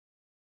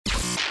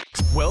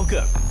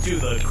Welcome to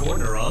the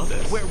Corner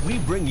Office, where we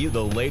bring you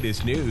the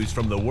latest news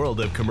from the world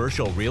of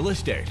commercial real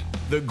estate,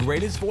 the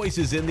greatest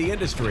voices in the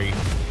industry,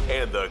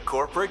 and the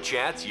corporate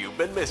chats you've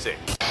been missing.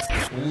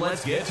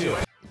 Let's get to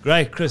it.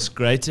 Great, Chris.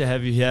 Great to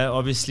have you here.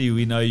 Obviously,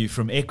 we know you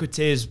from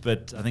Equites,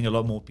 but I think a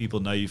lot more people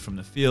know you from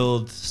the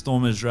field.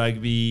 Stormers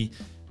Rugby,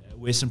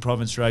 Western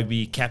Province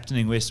Rugby,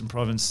 captaining Western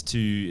Province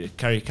to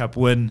Currie Cup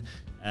win.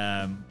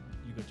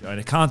 You've got your own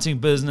accounting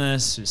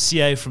business,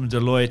 CA from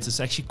Deloitte. It's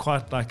actually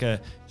quite like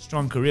a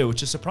strong career,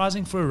 which is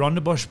surprising for a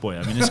Rondebosch boy.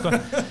 I mean, it's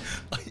got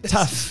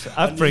tough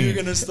upbringing. You're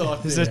going to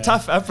start It's there, a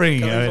tough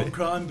upbringing. Coming from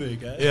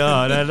Kranberg, eh?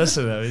 Yeah, no,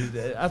 listen. I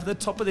mean, at the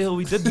top of the hill,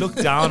 we did look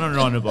down on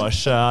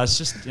Rondebosch. It's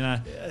just,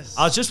 Yes.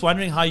 I was just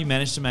wondering how you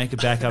managed to make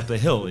it back up the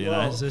hill.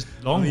 Well, It's a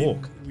long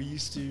walk. We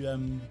used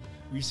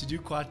to do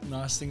quite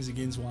nice things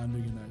against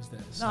Weinberg in those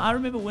days. No, I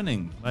remember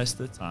winning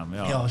most of the time.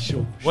 Yeah,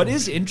 sure. What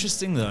is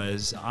interesting though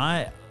is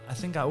I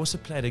think I also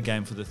played a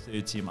game for the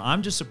third team.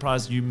 I'm just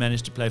surprised you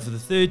managed to play for the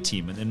third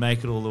team and then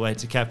make it all the way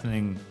to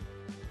captaining.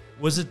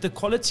 Was it the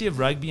quality of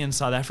rugby in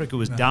South Africa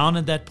was down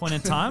at that point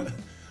in time?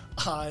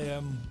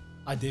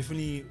 I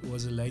definitely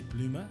was a late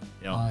bloomer.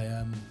 Yeah.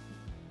 I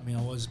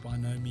was by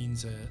no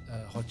means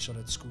a hot shot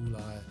at school.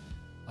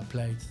 I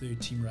played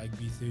third team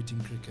rugby, third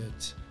team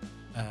cricket.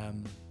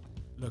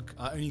 Look,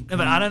 I only grew, No,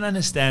 but I don't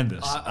understand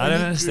this. I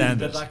don't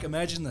understand this. But like,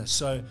 imagine this.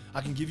 So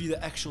I can give you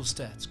the actual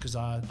stats because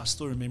I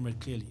still remember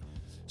it clearly.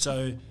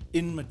 So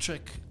in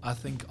matric, I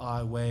think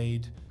I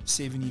weighed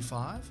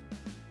 75.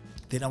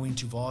 Then I went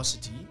to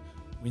varsity,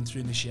 went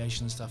through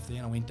initiation and stuff there,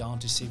 and I went down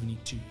to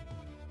 72.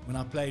 When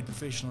I played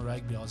professional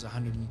rugby, I was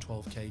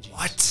 112 kg.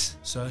 What?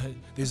 So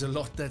there's a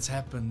lot that's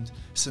happened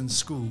since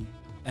school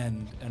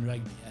and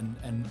rugby,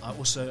 and I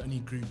also only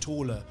grew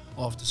taller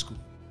after school.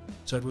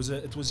 So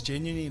it was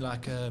genuinely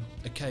like a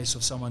case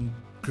of someone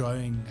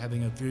growing,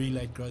 having a very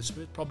late growth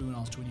spurt, probably when I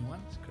was 21.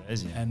 It's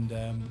crazy. And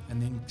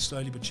then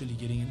slowly but surely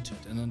getting into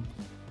it. And then,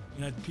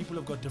 people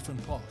have got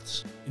different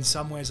paths. In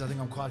some ways, I think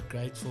I'm quite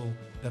grateful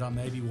that I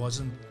maybe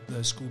wasn't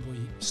the schoolboy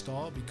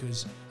star,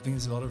 because I think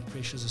there's a lot of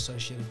pressures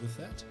associated with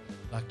that.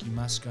 Like, you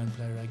must go and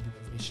play rugby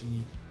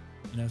professionally.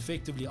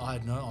 Effectively, I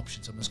had no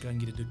options. I must go and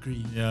get a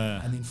degree.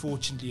 Yeah. And then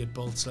fortunately, it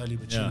built slowly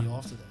but surely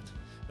after that.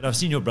 But I've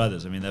seen your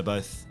brothers. I mean, they're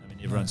both. I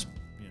mean, everyone's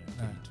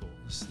pretty tall.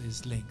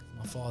 There's length.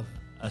 My father.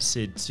 I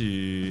said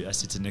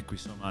to Nick, we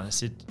saw him out. I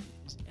said,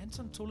 "Is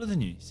Anton taller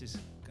than you?" He says,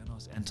 "Go and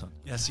ask Anton."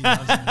 Yes,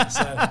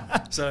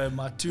 so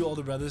my two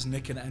older brothers,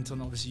 Nick and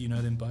Anton, obviously you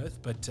know them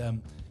both, but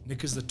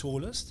Nick is the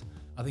tallest.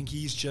 I think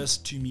he's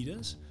just 2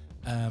 meters,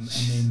 and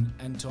then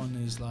Anton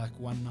is like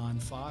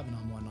 195 and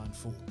I'm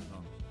 194.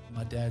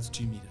 My dad's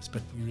 2 meters,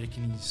 but we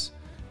reckon he's,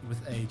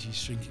 with age, he's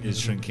shrinking. He's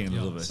shrinking a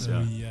little bit.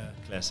 So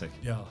Classic.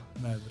 Yeah,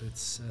 no, but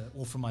it's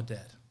all from my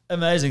dad.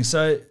 Amazing.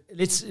 So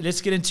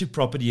let's get into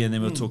property and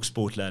then we'll talk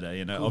sport later.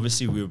 Cool.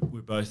 Obviously we're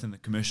both in the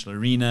commercial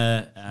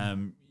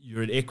arena.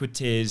 You're at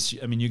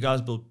Equites. I mean, you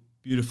guys build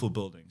beautiful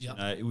buildings.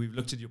 Yeah. We've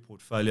looked at your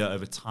portfolio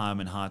over time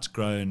and how it's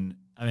grown.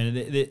 I mean,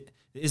 there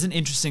is an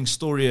interesting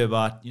story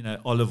about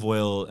olive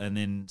oil and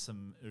then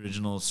some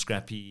original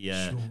scrappy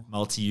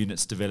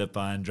multi-units developed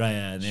by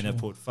Andrea, and then a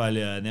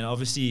portfolio, and then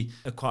obviously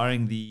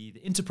acquiring the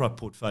Interprop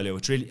portfolio,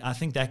 which really I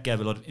think that gave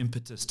a lot of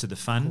impetus to the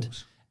fund.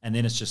 And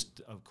then it's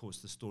just, of course,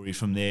 the story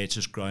from there. It's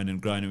just grown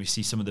and grown, and we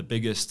see some of the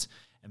biggest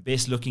and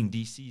best-looking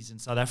DCs in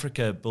South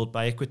Africa built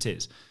by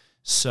Equites.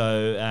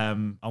 So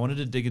I wanted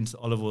to dig into the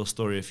olive oil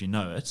story, if you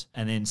know it.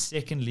 And then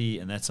secondly,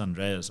 and that's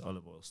Andrea's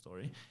olive oil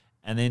story.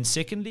 And then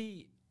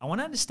secondly, I want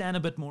to understand a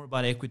bit more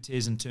about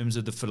Equites in terms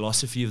of the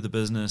philosophy of the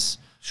business.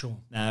 Sure.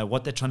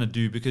 What they're trying to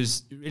do,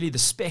 because really the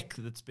spec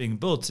that's being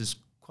built is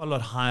quite a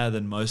lot higher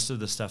than most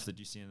of the stuff that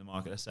you see in the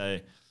market. I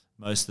say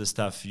most of the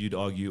stuff, you'd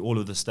argue, all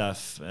of the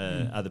stuff,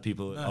 other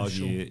people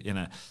argue,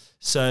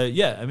 So,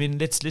 I mean,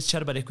 let's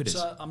chat about Equites.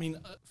 So, I mean,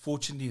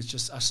 fortunately, it's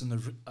just us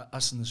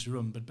in this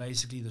room, but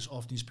basically this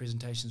afternoon's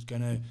presentation is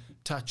going to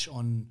touch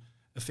on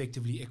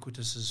effectively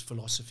Equites'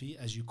 philosophy,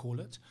 as you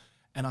call it.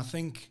 And I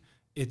think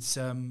it's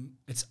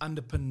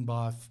underpinned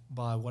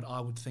by what I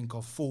would think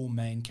of 4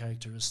 main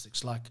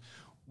characteristics. Like,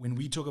 when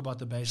we talk about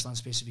the baseline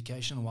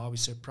specification and why we're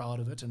so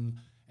proud of it,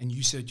 and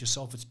you said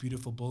yourself, it's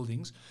beautiful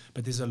buildings,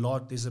 but there's a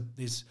lot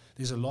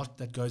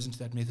that goes into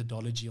that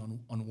methodology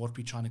on what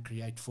we're trying to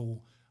create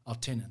for our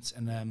tenants.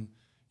 And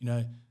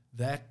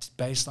that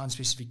baseline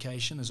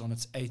specification is on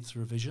its 8th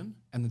revision,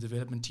 and the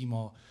development team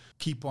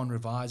keep on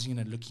revising it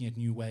and looking at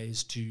new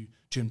ways to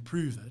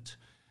improve it.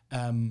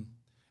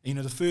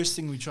 The first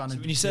thing we're trying to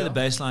do. When you say the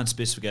baseline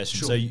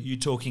specification, so you're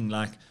talking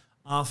like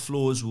our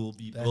floors will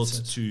be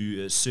built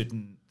to a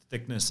certain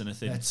thickness and a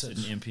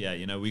certain MPA.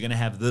 We're going to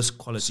have this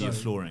quality of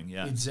flooring.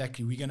 Yeah,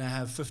 exactly. We're going to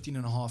have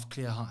 15.5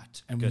 clear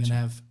height, and we're going to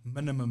have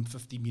minimum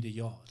 50-meter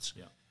yards.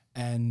 Yeah,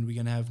 and we're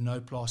going to have no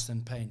plaster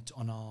and paint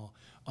on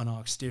our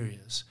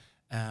exteriors.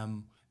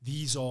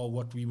 These are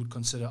what we would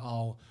consider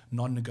our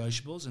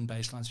non-negotiables and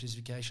baseline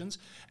specifications.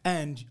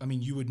 And I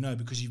mean, you would know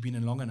because you've been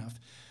in long enough.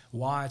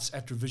 Why it's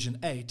at revision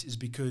 8 is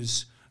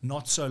because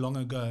not so long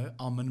ago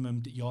our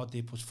minimum yard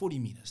depth was 40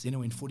 meters. Then it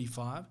went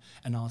 45,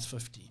 and now it's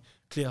 50.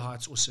 clear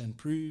heights also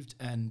improved,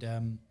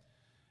 and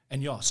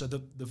yeah. So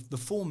the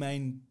four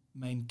main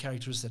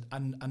characteristics that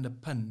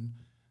underpin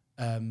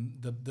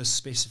the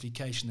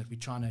specification that we're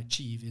trying to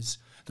achieve is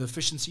the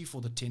efficiency for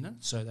the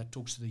tenant, so that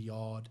talks to the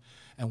yard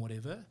and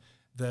whatever.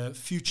 The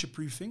future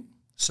proofing,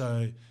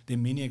 so there are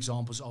many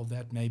examples of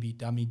that, maybe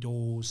dummy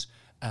doors.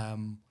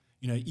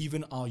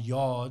 Even our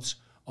yards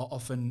are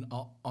often,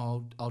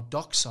 our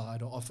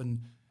dockside are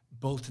often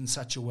built in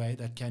such a way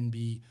that can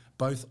be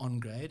both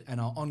on-grade, and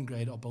our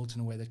on-grade are built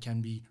in a way that can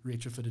be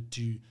retrofitted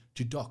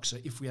to dock. So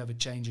if we have a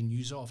change in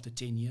user after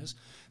 10 years,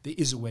 there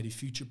is a way to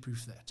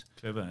future-proof that.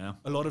 Clever, yeah.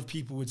 A lot of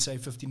people would say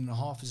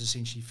 15.5 is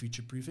essentially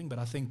future-proofing, but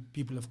I think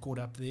people have caught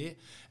up there,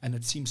 and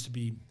it seems to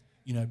be,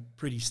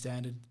 pretty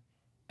standard.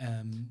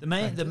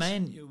 The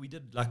main we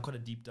did like quite a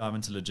deep dive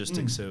into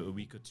logistics a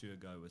week or two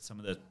ago with some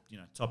of the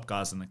top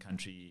guys in the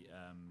country,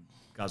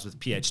 guys with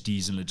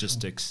PhDs in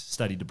logistics,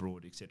 studied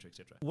abroad, etc.,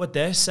 etc. What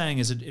they're saying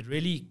is it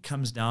really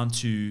comes down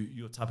to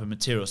your type of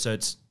material. So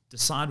it's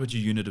decide what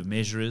your unit of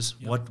measure is.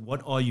 Yep.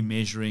 What are you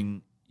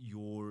measuring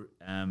your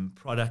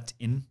product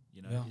in?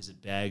 Is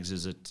it bags?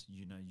 Is it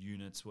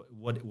units?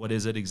 What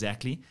is it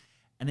exactly?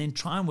 And then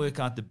try and work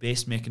out the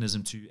best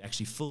mechanism to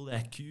actually fill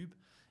that cube.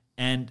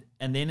 And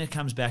then it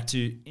comes back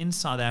to, in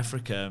South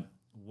Africa,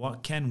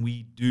 what can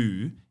we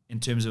do in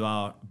terms of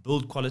our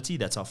build quality?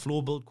 That's our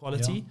floor build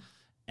quality.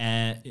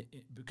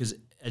 Because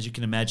as you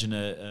can imagine,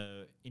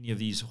 any of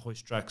these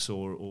hoist trucks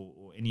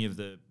or any of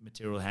the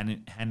material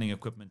handling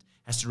equipment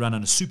has to run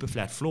on a super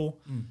flat floor.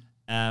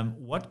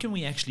 What can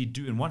we actually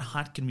do, and what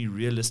height can we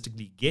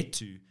realistically get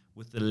to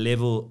with the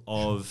level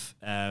of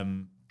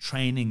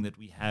training that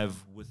we have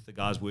with the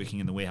guys working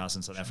in the warehouse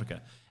in South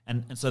Africa?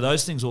 And so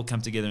those things all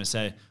come together and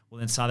say, well,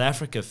 in South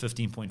Africa,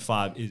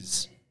 15.5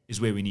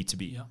 is where we need to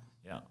be.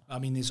 Yeah. I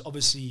mean, there's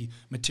obviously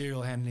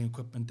material handling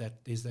equipment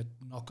that there's that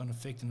knock-on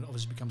effect, and it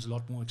obviously becomes a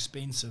lot more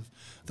expensive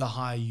the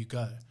higher you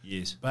go.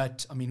 Yes.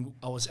 But, I mean,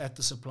 I was at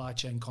the supply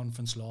chain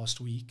conference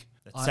last week.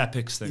 That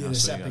SAPEX thing. Yeah, the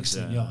SAPEX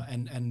thing, yeah.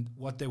 And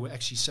what they were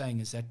actually saying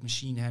is that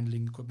machine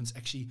handling equipment's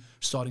actually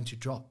starting to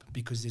drop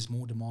because there's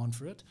more demand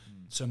for it.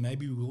 So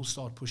maybe we will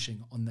start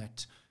pushing on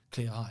that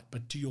clear height.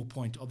 But to your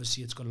point,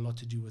 obviously it's got a lot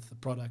to do with the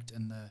product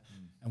and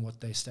and what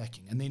they're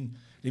stacking. And then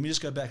let me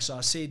just go back. So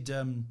I said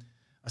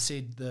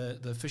the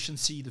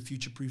efficiency, the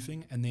future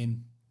proofing, and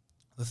then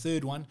the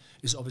third one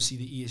is obviously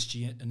the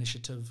ESG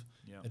initiative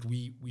that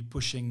we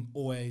pushing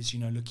always.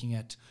 Looking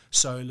at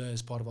solar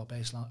as part of our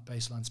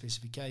baseline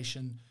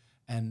specification,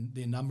 and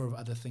there are a number of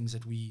other things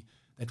that we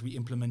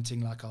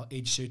implementing, like our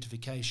EDGE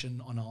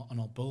certification on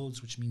our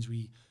builds, which means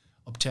we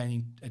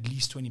obtaining at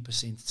least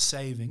 20%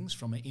 savings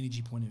from an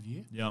energy point of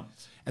view. Yeah.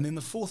 And then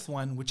the fourth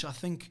one, which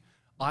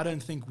I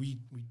don't think we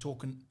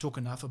talk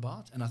enough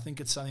about, and I think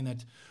it's something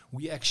that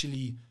we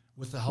actually,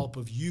 with the help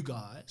of you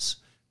guys,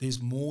 there's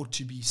more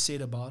to be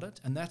said about it,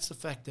 and that's the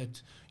fact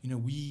that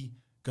we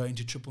go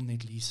into triple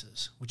net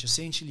leases, which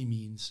essentially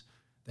means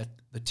that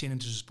the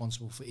tenant is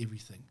responsible for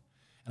everything.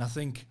 And I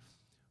think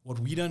what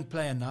we don't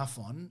play enough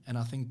on, and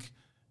I think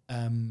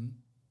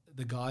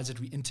the guys that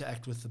we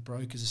interact with, the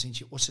brokers,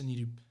 essentially also need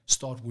to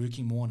start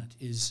working more on it,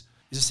 is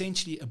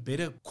essentially a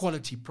better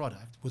quality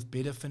product with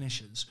better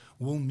finishes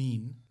will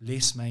mean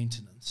less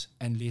maintenance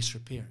and less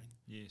repairing.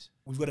 Yes.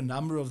 We've got a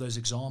number of those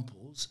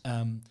examples,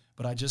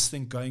 but I just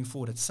think going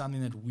forward, it's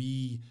something that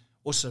we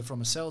also,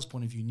 from a sales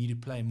point of view, need to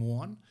play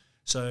more on.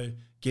 So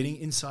getting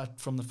insight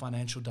from the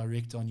financial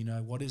director on,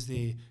 what is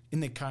their,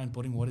 in their current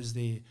building, what is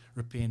their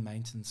repair and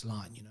maintenance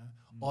line,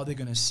 Are they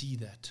going to see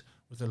that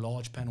with a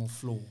large panel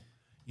floor,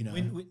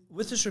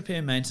 With this repair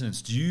and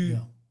maintenance, do you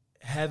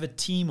have a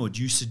team, or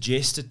do you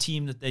suggest a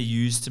team that they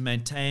use to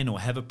maintain, or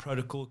have a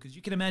protocol? Because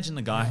you can imagine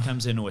the guy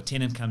comes in, or a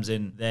tenant comes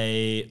in,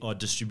 they are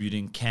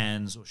distributing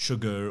cans or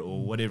sugar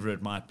or whatever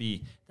it might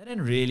be. They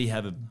don't really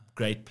have a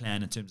great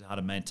plan in terms of how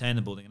to maintain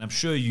the building. And I'm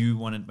sure you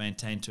want it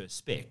maintained to a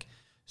spec.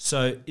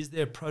 So is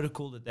there a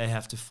protocol that they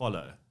have to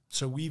follow?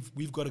 So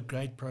we've got a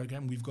great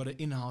program. We've got an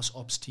in-house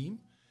ops team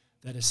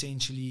that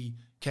essentially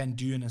can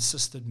do an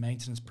assisted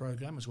maintenance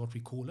program, is what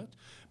we call it.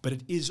 But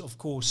it is, of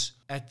course,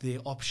 at their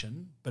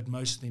option, but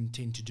most of them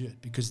tend to do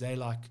it because they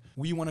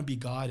we want to be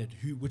guided.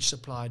 Which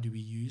supplier do we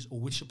use,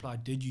 or which supplier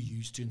did you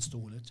use to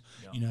install it?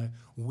 Yeah.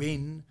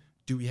 When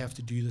do we have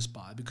to do this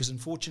by? Because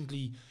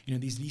unfortunately,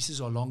 these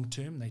leases are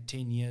long-term. They're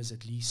 10 years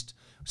at least,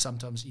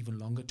 sometimes even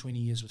longer, 20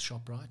 years with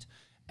ShopRite.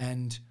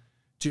 And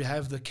to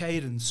have the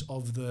cadence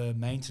of the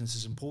maintenance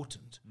is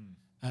important.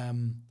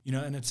 And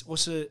it's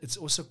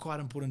also quite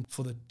important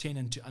for the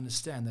tenant to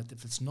understand that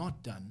if it's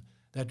not done,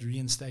 that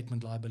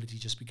reinstatement liability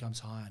just becomes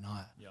higher and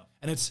higher. Yeah.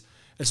 And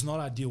it's not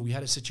ideal. We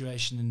had a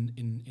situation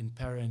in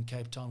Para and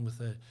Cape Town with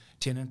a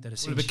tenant that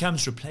essentially... Well, it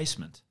becomes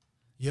replacement.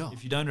 Yeah.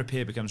 If you don't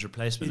repair, it becomes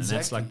replacement, exactly.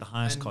 And that's like the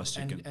highest cost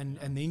you can...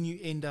 And then you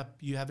end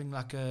up having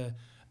like a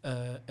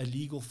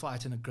legal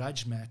fight and a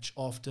grudge match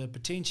after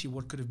potentially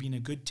what could have been a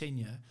good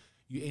tenure.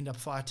 You end up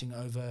fighting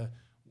over...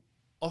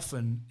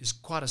 often is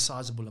quite a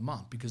sizable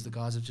amount because the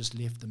guys have just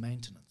left the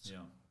maintenance. Yeah.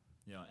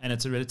 Yeah, and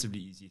it's a relatively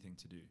easy thing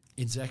to do.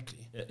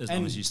 Exactly. As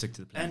long as you stick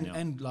to the plan.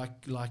 And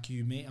like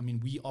you may, I mean,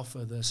 we offer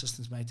the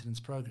assistance maintenance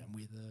program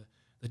where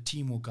the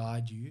team will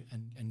guide you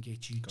and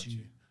get you to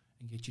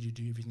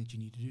do everything that you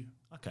need to do.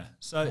 Okay,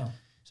 so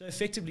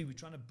effectively we're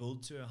trying to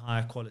build to a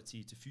higher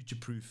quality to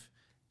future-proof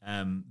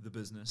the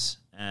business.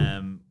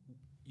 I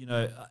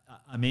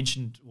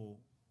mentioned, or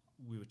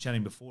we were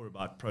chatting before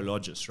about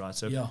Prologis, right?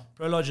 So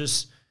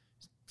Prologis,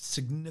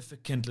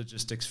 significant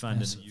logistics fund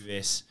Massive. In the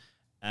US.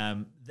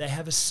 They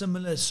have a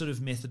similar sort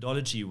of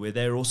methodology where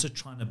they're also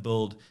trying to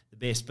build the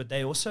best, but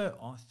they also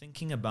are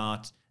thinking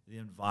about the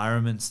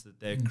environments that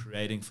they're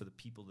creating for the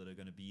people that are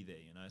going to be there,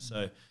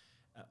 So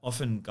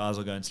often guys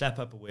will go and slap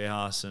up a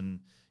warehouse and,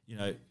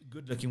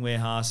 good-looking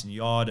warehouse and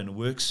yard, and it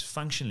works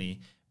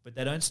functionally, but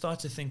they don't start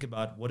to think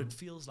about what it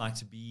feels like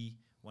to be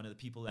one of the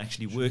people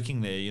actually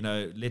working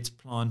there. Let's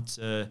plant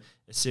a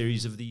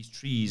series of these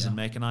trees and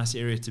make a nice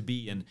area to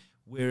be. And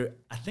where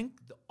I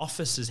think the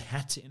office has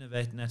had to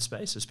innovate in that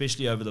space,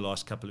 especially over the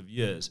last couple of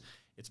years.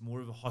 It's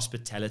more of a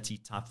hospitality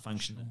type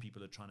function that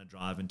people are trying to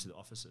drive into the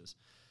offices.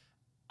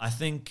 I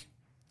think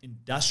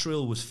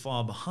industrial was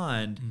far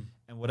behind,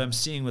 and what I'm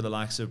seeing with the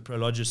likes of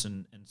Prologis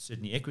and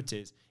certainly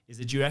Equites is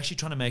that you're actually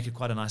trying to make it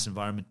quite a nice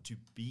environment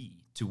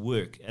to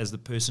work as the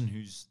person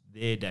who's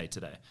there day to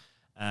day.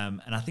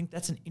 And I think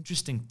that's an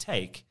interesting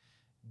take,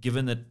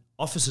 given that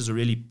offices are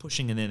really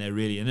pushing and then they're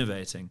really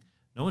innovating.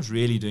 No one's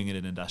really doing it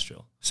in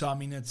industrial. So, I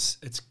mean, it's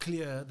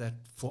clear that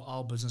for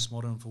our business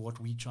model and for what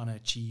we're trying to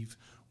achieve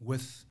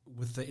with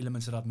the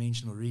elements that I've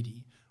mentioned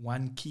already,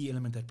 one key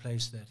element that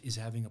plays to that is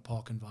having a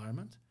park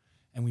environment.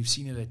 And we've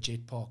seen it at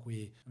Jet Park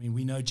where,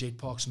 we know Jet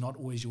Park's not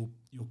always your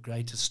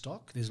greatest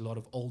stock. There's a lot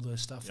of older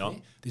stuff there.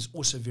 There's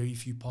also very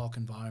few park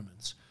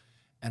environments.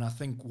 And I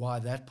think why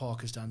that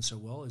park has done so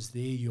well is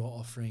there you're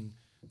offering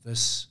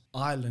this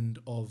island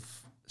of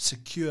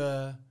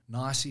secure,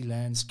 nicely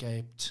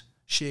landscaped,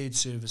 shared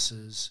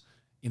services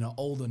in an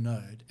older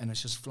node, and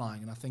it's just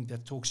flying. And I think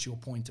that talks to your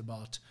point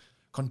about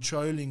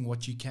controlling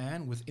what you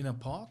can within a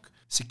park,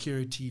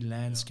 security,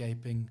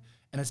 landscaping,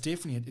 and it's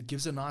definitely, it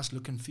gives a nice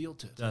look and feel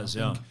to it. It does,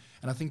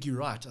 And I think you're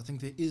right. I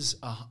think there is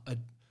a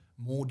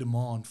more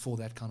demand for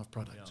that kind of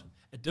product. Yeah.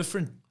 A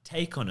different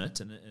take on it,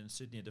 and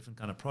certainly a different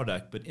kind of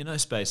product, but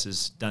InnoSpace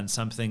has done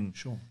something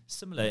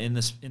similar in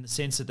the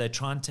sense that they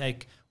try and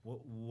take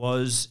what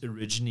was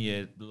originally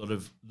a lot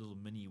of little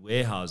mini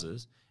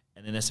warehouses,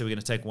 and then they say we're going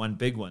to take one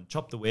big one,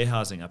 chop the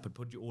warehousing up and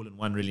put you all in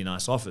one really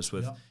nice office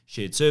with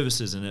shared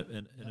services and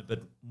a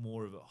bit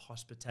more of a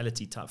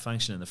hospitality type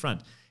function in the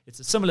front. It's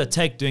a similar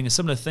take, doing a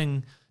similar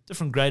thing,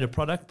 different grade of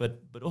product, but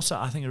also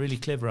I think a really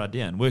clever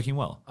idea and working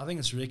well. I think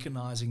it's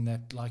recognizing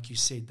that, like you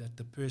said, that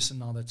the person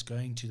now that's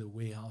going to the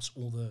warehouse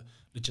or the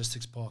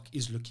logistics park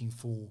is looking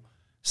for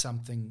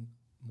something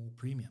more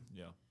premium.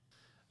 Yeah.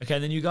 Okay,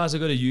 then you guys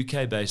have got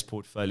a UK-based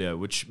portfolio,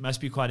 which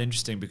must be quite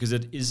interesting because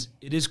it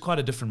is quite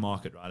a different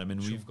market, right? I mean,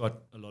 we've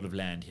got a lot of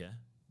land here.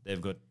 They've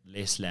got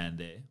less land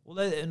there.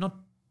 Although they're not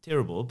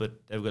terrible,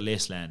 but they've got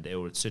less land there,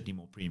 or it's certainly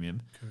more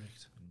premium.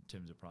 Correct. In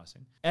terms of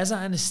pricing. As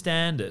I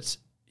understand it,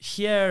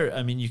 here,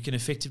 I mean, you can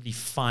effectively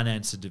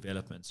finance a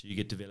development. So you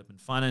get development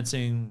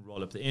financing,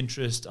 roll up the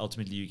interest.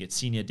 Ultimately, you get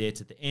senior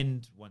debt at the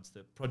end once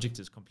the project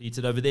is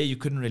completed. Over there, you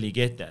couldn't really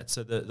get that.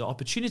 So the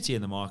opportunity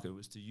in the market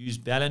was to use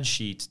balance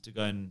sheet to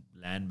go and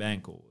land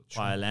bank or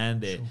acquire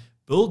land there,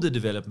 build the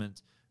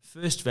development,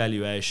 first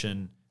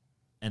valuation,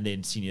 and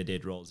then senior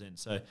debt rolls in.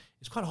 So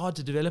it's quite hard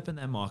to develop in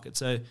that market.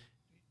 So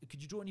could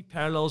you draw any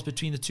parallels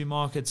between the two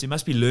markets? There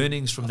must be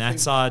learnings from that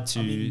side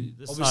to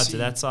this side to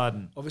that side.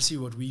 And obviously,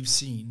 what we've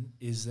seen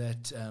is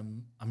that,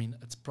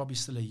 it's probably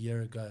still a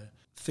year ago,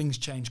 things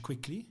change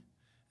quickly.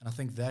 And I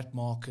think that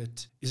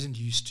market isn't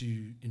used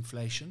to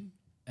inflation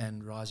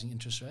and rising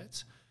interest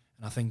rates.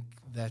 And I think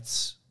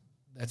that's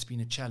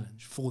been a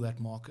challenge for that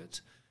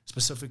market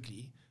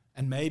specifically.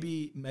 And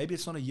maybe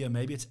it's not a year,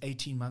 maybe it's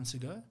 18 months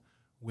ago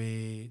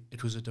where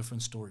it was a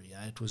different story.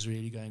 Yeah? It was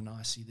really going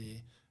nicely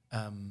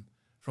there.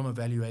 From a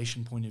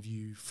valuation point of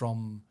view,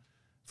 from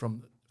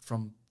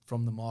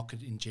the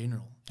market in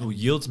general.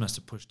 Yields must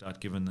have pushed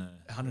out given the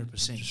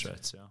 100% interest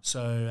rates. Yeah.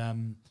 So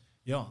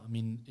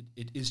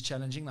it is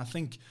challenging. I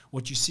think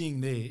what you're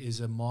seeing there is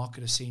a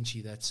market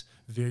essentially that's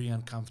very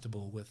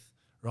uncomfortable with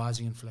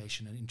rising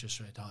inflation and interest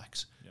rate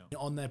hikes. Yeah.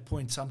 On that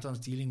point, sometimes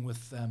dealing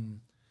with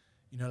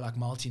like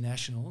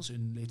multinationals,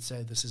 and let's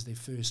say this is their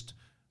first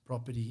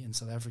property in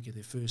South Africa,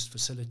 their first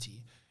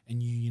facility, and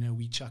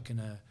we chuck in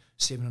a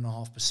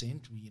 7.5%.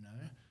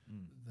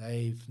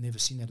 They've never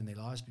seen that in their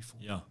lives before.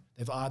 Yeah,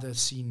 they've either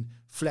seen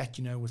flat,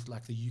 with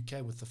like the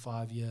UK with the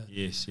 5-year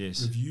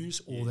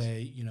reviews, or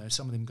they,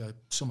 some of them go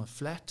somewhat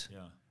flat.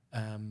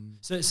 Yeah.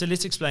 So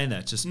let's explain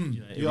that. Just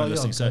everyone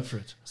listening.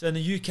 So in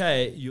the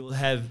UK, you'll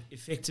have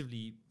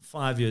effectively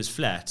 5 years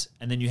flat,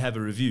 and then you have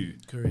a review.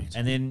 Correct.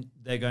 And then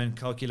they go and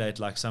calculate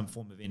like some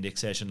form of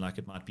indexation, like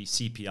it might be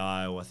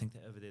CPI, or I think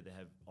over there they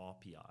have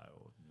RPI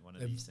or one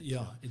of these things.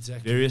 Yeah,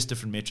 exactly. Various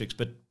different metrics,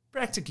 but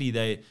practically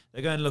they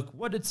go and look,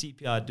 what did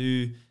CPI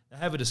do? They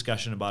have a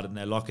discussion about it and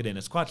they lock it in.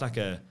 It's quite like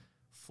a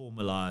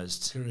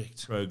formalized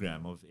Correct.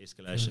 program of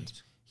escalations.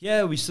 Correct.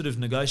 Here we sort of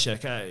negotiate,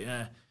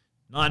 okay,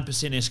 9%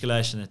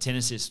 escalation, the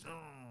tenant says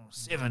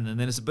 7%, and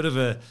then it's a bit of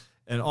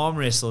an arm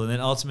wrestle, and then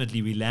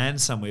ultimately we land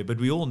somewhere, but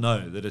we all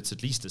know that it's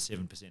at least a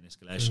 7% escalation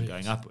Correct.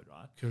 going upward,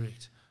 right?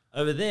 Correct.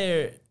 Over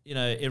there,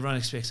 everyone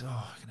expects, I'm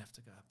going to have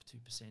to go up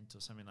 2%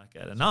 or something like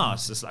that. And now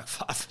it's just like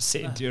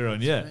 5% year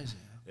on year. Amazing,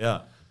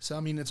 Yeah. So, I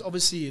mean, it's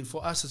obviously,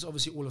 for us, it's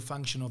obviously all a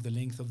function of the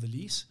length of the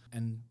lease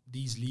and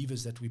these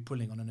levers that we're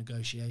pulling on a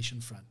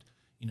negotiation front.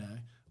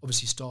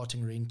 Obviously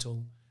starting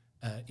rental,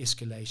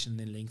 escalation,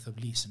 then length of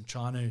lease, and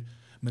trying to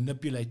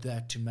manipulate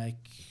that to make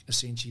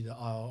essentially the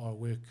IRR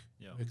work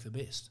the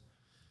best.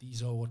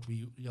 These are what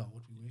we're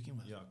working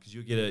with. Yeah, because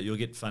you'll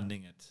get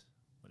funding at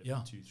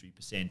whatever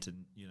 2-3%,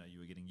 and you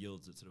were getting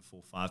yields at sort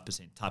of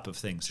 4-5% type of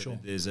thing. So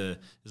there's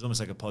almost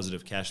like a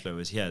positive cash flow.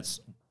 Whereas here it's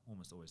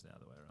almost always the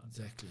other way around.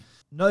 Exactly.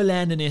 No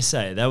land in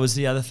SA. That was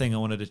the other thing I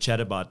wanted to chat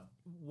about.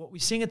 What we're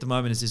seeing at the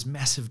moment is this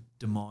massive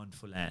demand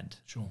for land.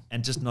 Sure.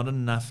 And just not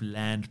enough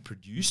land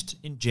produced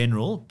in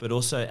general, but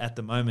also at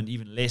the moment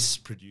even less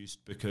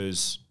produced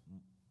because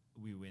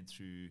we went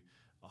through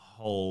a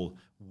whole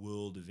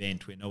world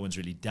event where no one's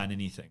really done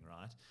anything,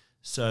 right?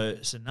 So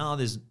now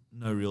there's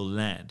no real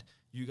land.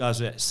 You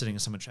guys are sitting in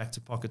some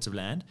attractive pockets of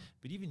land,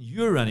 but even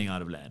you're running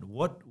out of land.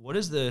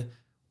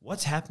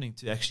 What's happening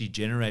to actually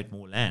generate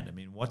more land? I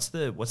mean, what's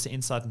the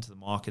insight into the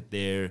market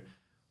there?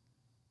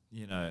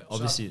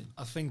 Obviously, so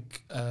I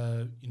think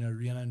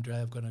Rihanna and Dre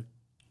have got a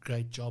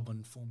great job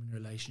on forming a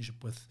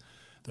relationship with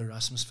the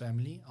Erasmus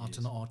family out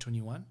in the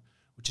R21,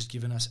 which has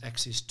given us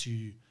access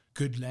to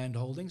good land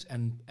holdings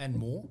and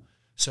more.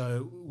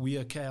 So we're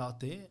okay out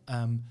there.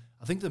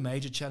 I think the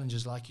major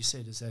challenges, like you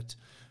said, is that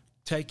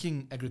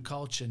taking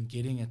agriculture and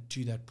getting it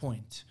to that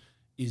point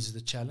is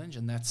the challenge,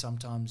 and that's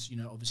sometimes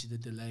obviously the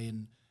delay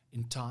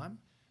in time.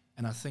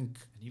 And I think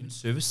even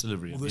service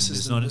delivery.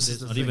 There's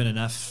not even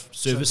enough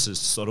services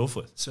to start off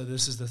with. So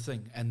this is the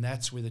thing, and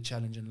that's where the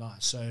challenge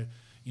lies. So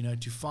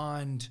to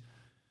find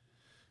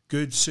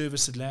good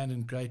serviced land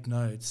and great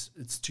nodes,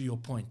 it's to your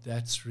point.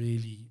 That's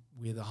really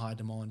where the high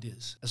demand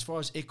is. As far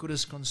as Equites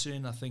is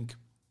concerned, I think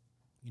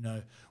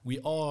we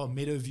are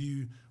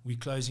Meadowview. We're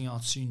closing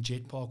out soon.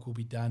 Jet Park will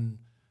be done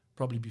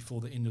probably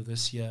before the end of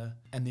this year,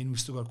 and then we've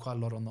still got quite a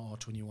lot on the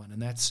R21,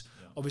 and that's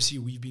obviously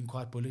we've been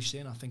quite bullish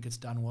there, and I think it's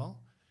done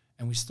well.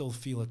 And we still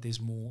feel that there's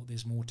more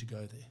to go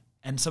there.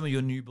 And some of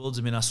your new builds,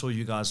 I mean, I saw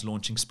you guys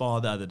launching Spa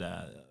the other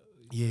day.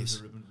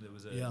 Yes. There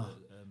was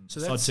so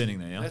start turning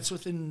there, yeah? That's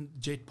within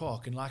Jet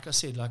Park. And like I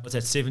said, what's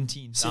that,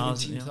 17,000?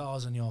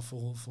 17,000,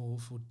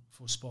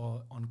 for Spa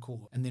on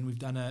core. And then we've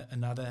done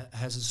another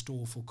hazard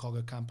store for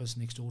Cargo Compass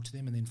next door to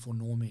them, and then for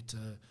Normet,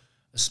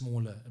 a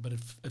smaller, but it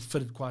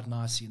fitted quite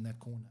nicely in that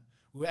corner.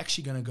 We were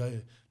actually going to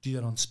go do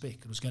that on spec.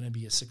 It was going to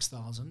be a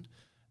 6,000.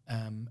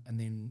 And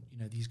then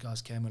these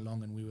guys came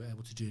along and we were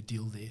able to do a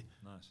deal there.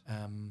 Nice.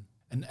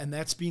 And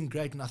that's been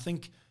great. And I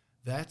think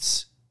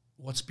that's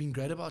what's been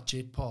great about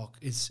Jet Park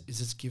is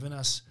it's given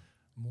us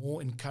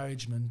more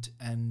encouragement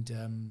and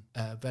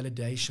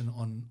validation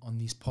on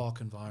these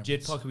park environments.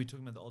 Jet Park, are we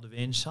talking about the Old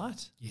Avenge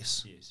site?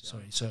 Yes. Yeah.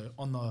 Sorry. So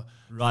on the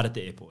right at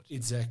the airport.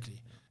 Exactly.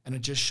 Yeah. And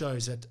it just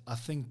shows that I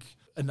think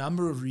a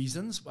number of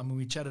reasons. I mean,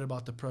 we chatted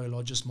about the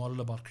Prologis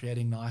model about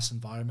creating nice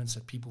environments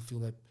that people feel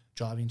that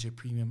driving to a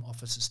premium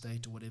office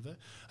estate or whatever.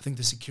 I think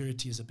the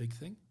security is a big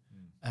thing.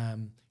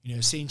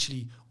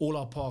 Essentially all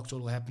our parks,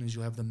 what will happen is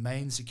you'll have the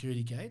main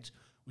security gate,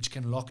 which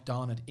can lock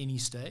down at any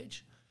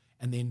stage.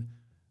 And then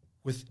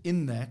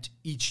within that,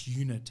 each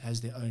unit has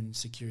their own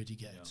security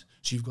gate. Yeah.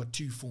 So you've got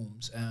two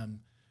forms. And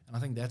I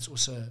think that's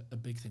also a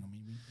big thing. I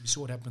mean, we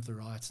saw what happened with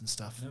the riots and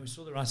stuff. No, we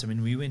saw the riots. I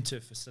mean, we went to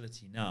a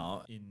facility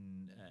now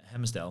in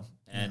Hammersdale,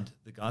 and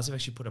the guys have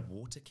actually put up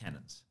water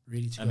cannons.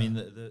 Ready to go. I mean,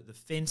 the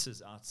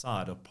fences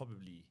outside are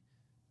probably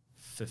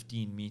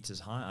 15 meters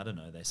high. I don't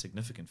know. They're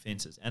significant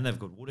fences, and they've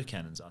got water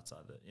cannons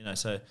outside there.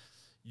 So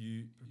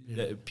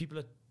people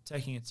are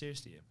taking it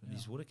seriously.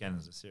 These water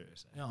cannons are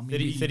serious. Yeah, I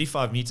mean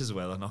 35 meters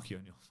away, they'll knock you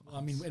on your face.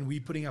 I mean, and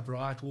we're putting up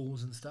riot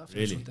walls and stuff.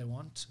 Really? That's what they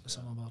want.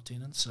 Some of our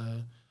tenants. So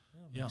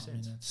I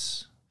mean,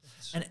 that's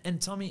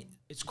and Tommy,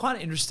 it's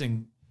quite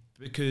interesting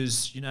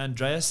because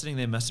Andreas sitting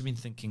there must have been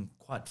thinking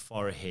quite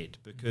far ahead,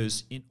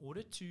 because in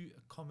order to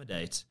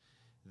accommodate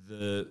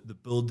the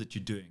build that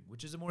you're doing,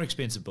 which is a more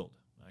expensive build,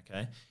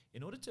 okay,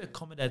 in order to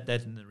accommodate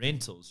that in the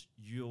rentals,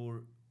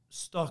 your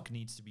stock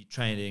needs to be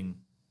trading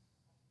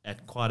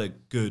at quite a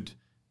good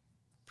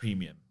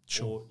premium.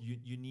 Sure. Or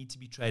you need to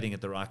be trading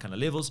at the right kind of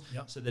levels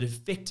so that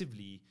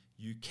effectively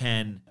you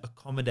can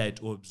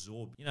accommodate or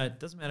absorb. It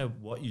doesn't matter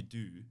what you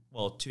do,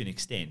 well, to an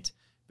extent,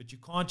 but you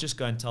can't just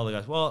go and tell the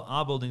guys, well,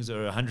 our buildings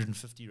are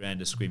 150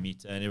 Rand a square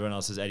meter and everyone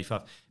else is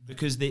 85,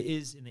 because there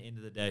is, in the end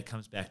of the day, it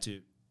comes back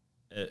to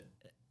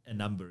a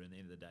number in the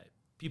end of the day.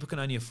 People can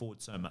only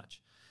afford so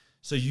much.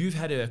 So you've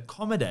had to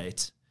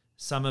accommodate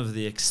some of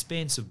the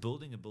expense of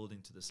building a building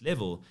to this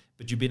level,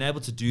 but you've been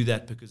able to do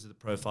that because of the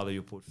profile of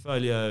your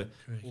portfolio,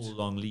 Correct. all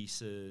long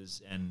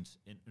leases and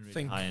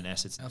really high-end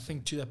assets. I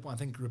think to that point, I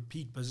think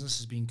repeat business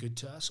has been good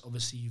to us.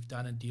 Obviously, you've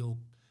done a deal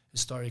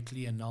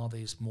historically, and now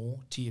there's more.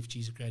 TFG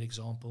is a great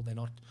example. They're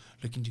not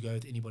looking to go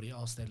with anybody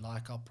else. They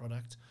like our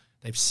product.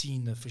 They've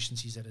seen the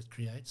efficiencies that it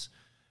creates.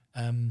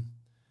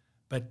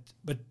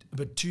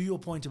 But to your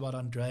point about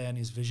Andrea and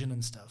his vision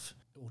and stuff,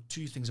 or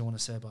two things I want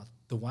to say about.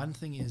 The one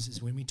thing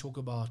is when we talk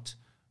about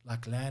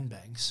like land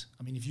banks,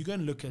 I mean, if you go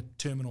and look at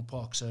Terminal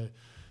Park,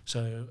 it's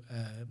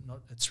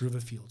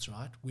Riverfields,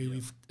 right? Where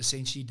we've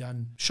essentially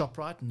done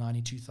ShopRite,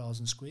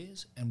 92,000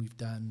 squares, and we've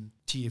done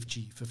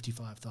TFG,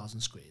 55,000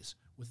 squares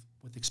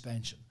with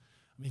expansion.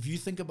 I mean, if you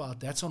think about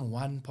that's on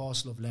one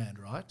parcel of land,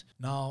 right?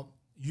 Now,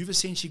 you've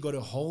essentially got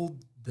to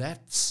hold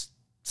that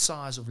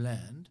size of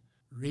land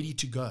ready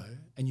to go,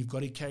 and you've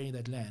got to carry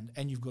that land,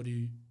 and you've got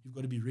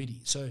to be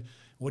ready. So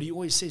what he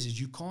always says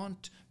is you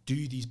can't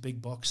do these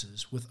big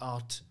boxes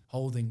without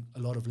holding a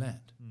lot of land.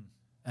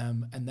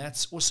 And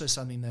that's also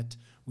something that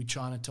we're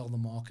trying to tell the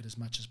market as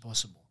much as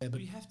possible. But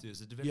you have to,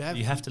 as a developer,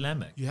 you have to land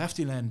bank. You have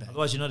to land bank.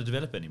 Otherwise, you're not a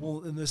developer anymore.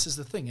 Well, and this is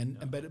the thing.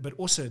 But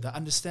also the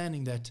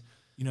understanding that,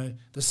 you know,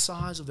 the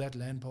size of that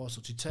land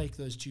parcel to take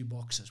those two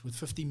boxes with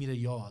 50-meter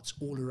yards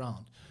all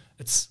around,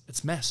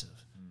 it's massive.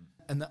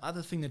 And the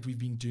other thing that we've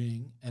been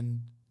doing,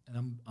 and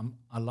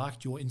I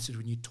liked your insight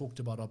when you talked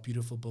about our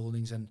beautiful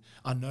buildings, and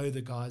I know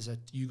you guys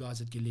at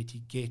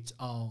Galetti get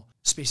our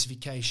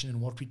specification and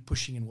what we're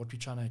pushing and what we're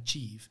trying to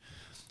achieve.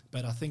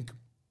 But I think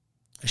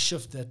a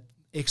shift that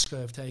Exco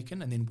have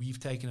taken, and then we've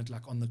taken it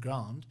like on the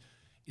ground,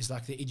 is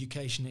like the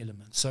education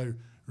element. So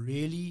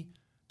really,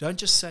 don't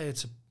just say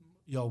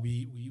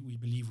we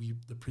believe we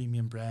the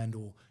premium brand,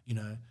 or you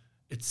know,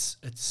 it's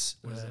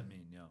what does that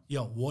mean?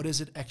 Yeah, what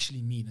does it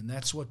actually mean? And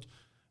that's what,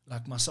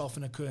 like myself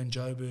and Akur in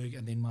Joburg,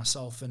 and then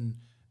myself and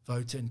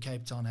Vota in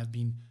Cape Town have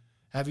been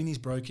having these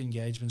broker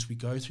engagements. We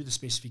go through the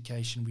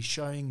specification, we're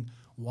showing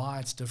why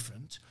it's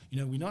different. You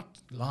know, we're not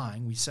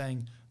lying, we're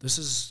saying this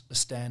is a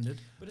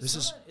standard. But it's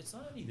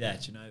not only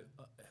that, you know,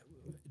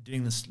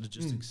 doing this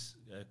logistics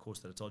course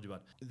that I told you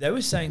about, they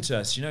were saying to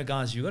us, you know,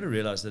 guys, you've got to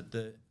realize that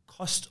the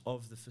cost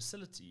of the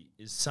facility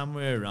is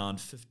somewhere around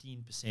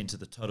 15% of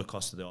the total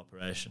cost of the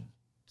operation.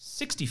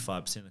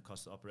 65% of the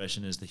cost of the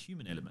operation is the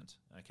human element,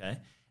 okay?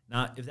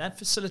 Now, if that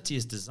facility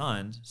is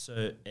designed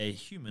so a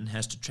human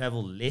has to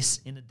travel less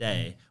in a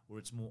day, or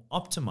it's more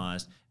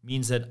optimized,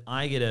 means that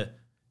I get a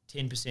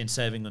 10%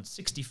 saving on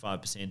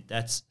 65%,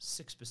 that's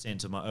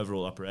 6% of my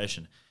overall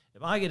operation.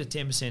 If I get a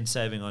 10%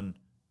 saving on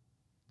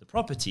the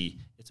property,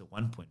 it's a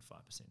 1.5%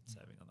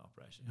 saving on the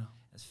operation. Yeah.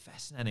 It's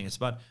fascinating. It's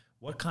about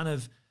what kind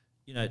of,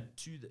 you know,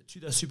 to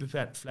those super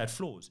flat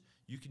floors,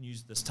 you can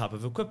use this type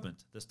of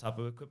equipment. This type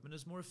of equipment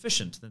is more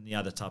efficient than the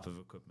other type of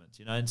equipment,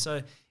 you know, and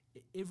so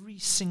every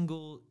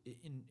single,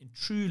 in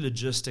true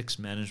logistics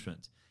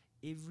management,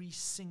 every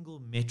single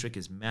metric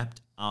is mapped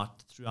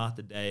out throughout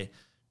the day.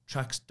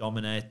 Trucks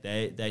dominate.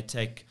 They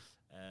take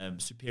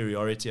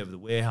superiority over the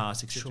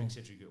warehouse, etc.,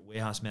 etc. You got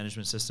warehouse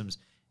management systems,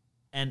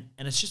 and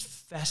it's just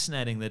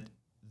fascinating that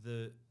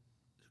the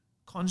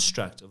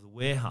construct of the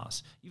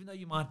warehouse, even though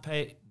you might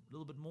pay a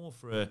little bit more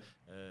for a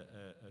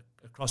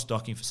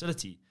cross-docking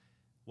facility,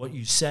 what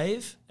you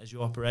save as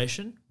your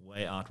operation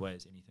way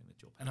outweighs anything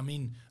that you're paying. And I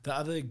mean, the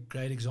other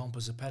great example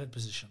is a pallet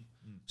position.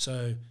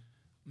 So,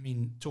 I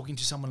mean, talking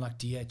to someone like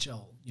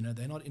DHL, you know,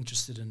 they're not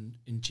interested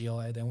in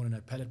GLA. They want to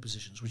know pallet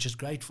positions, which is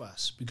great for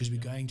us because we're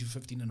going to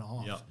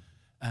 15.5.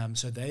 Yeah.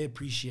 So they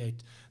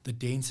appreciate the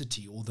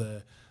density or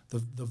the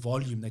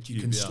volume that you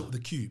can store, the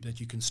cube that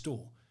you can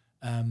store.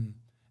 And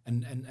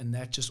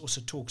that just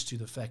also talks to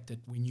the fact that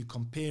when you're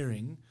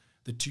comparing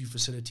the two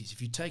facilities,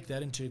 if you take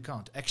that into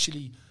account,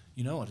 actually,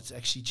 you know what, it's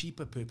actually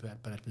cheaper per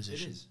pallet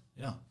position. It is.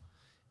 Yeah.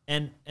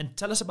 And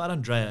tell us about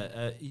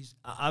Andrea.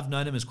 I've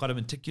known him as quite a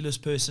meticulous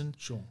person.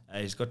 Sure.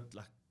 He's got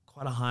like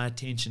quite a high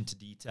attention to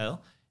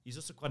detail. He's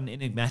also quite an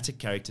enigmatic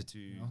character to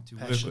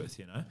work with,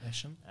 you know.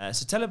 Passion.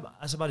 So tell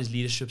us about his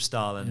leadership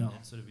style and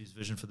sort of his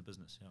vision for the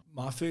business. Yeah.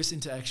 My first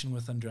interaction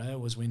with Andrea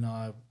was when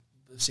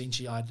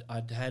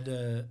I'd had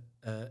a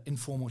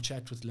informal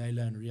chat with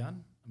Leila and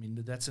Rian. I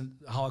mean, that's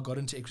how I got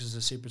into Equities is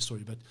a separate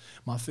story. But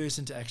my first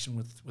interaction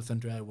with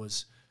Andrea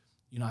was,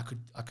 you know,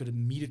 I could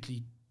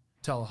immediately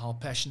tell how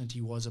passionate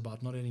he was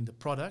about not only the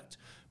product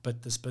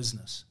but this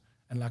business,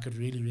 and like it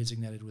really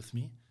resonated with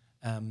me.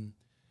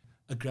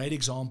 A great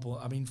example,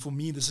 I mean, for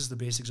me, this is the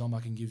best example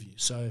I can give you.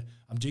 So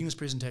I'm doing this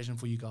presentation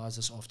for you guys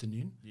this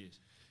afternoon. Yes.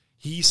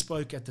 He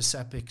spoke at the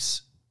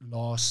SAPEX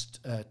last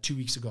 2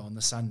 weeks ago on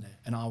the Sunday,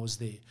 and I was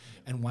there. Yeah.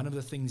 And one of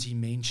the things he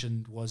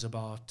mentioned was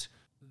about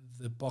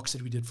the box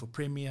that we did for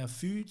Premier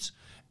Foods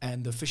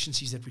and the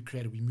efficiencies that we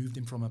created. We moved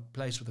them from a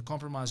place with a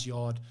compromised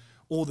yard,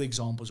 all the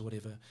examples,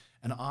 whatever.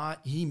 And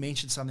he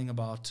mentioned something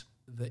about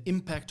the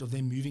impact of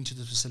them moving to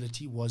the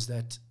facility was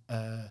that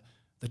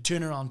the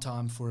turnaround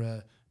time for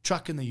a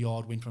truck in the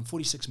yard went from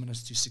 46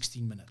 minutes to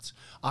 16 minutes.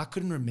 I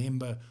couldn't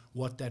remember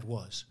what that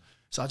was.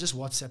 So I just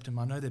WhatsApped him.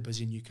 I know they're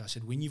busy in Newcastle. I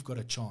said, when you've got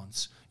a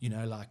chance, you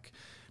know, like,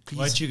 please.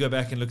 Why don't you go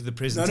back and look at the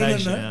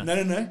presentation?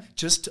 No.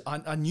 Just,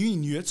 I knew he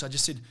knew it. So I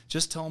just said,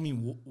 just tell me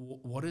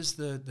what is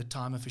the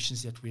time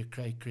efficiency that we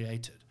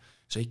created.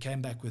 So he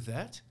came back with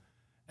that.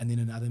 and then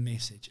another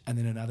message, and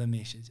then another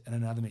message, and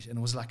another message. And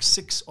it was like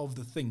 6 of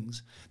the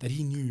things that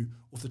he knew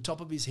off the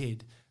top of his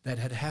head that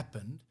had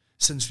happened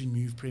since we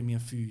moved Premier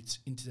Foods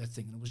into that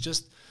thing. And it was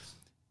just,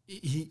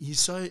 he's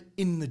so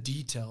in the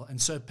detail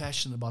and so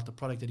passionate about the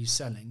product that he's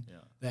selling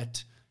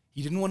that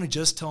he didn't want to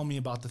just tell me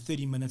about the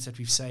 30 minutes that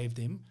we've saved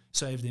them.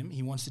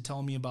 He wants to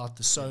tell me about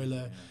the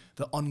solar,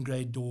 the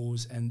on-grade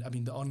doors, and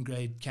the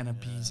on-grade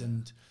canopies,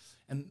 and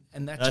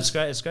that. That's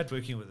great. It's great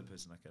working with a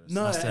person like that. It's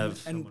nice to have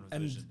someone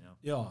with vision.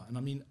 And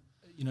I mean,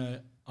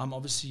 I'm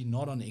obviously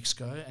not on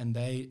Exco, and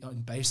they are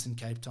based in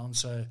Cape Town.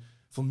 So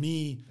for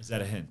me, is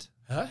that a hint?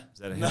 Huh? Is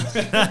that a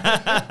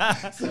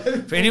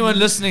hint? For anyone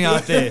listening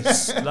out there,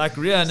 like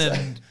Rian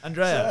and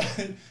Andrea.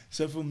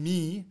 So for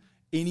me,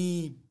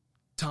 any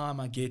time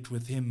I get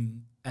with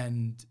him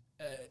and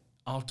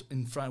out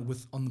in front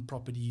on the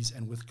properties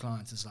and with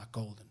clients is like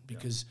golden,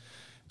 because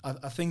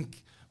I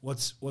think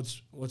what's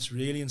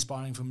really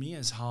inspiring for me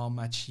is how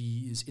much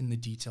he is in the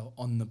detail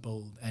on the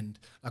build. And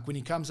like when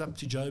he comes up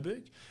to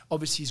Joburg,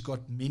 obviously he's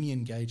got many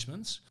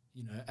engagements,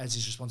 as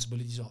his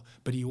responsibilities are,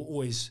 but he will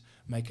always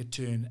make a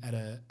turn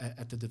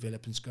at the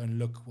developments, go and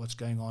look what's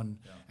going on,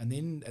 and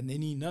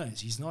then he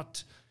knows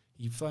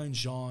he phones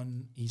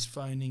Jean, he's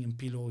phoning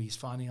Impilo, he's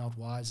finding out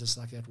why is this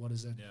like that, what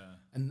is that,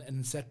 and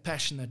it's that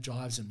passion that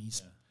drives him.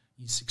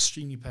 He's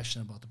extremely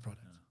passionate about the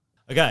product.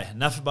 Okay,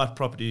 enough about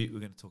property. We're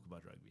going to talk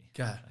about rugby.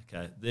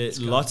 Okay.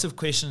 There's lots of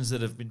questions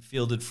that have been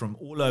fielded from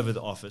all over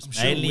the office. I'm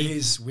mainly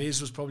sure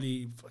Wes was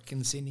probably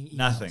fucking sending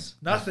emails.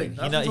 Nothing.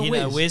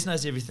 Wes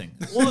knows everything.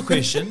 All the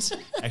questions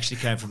actually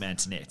came from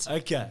Antoinette.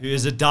 Okay. Who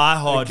is a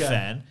die-hard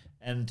fan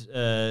and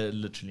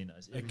literally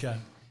knows everything. Okay.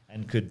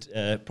 And could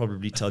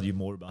probably tell you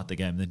more about the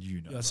game than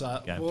you know. It's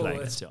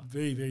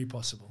very, very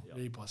possible.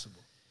 Very possible.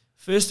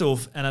 First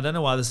off, and I don't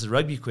know why this is a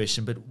rugby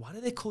question, but why do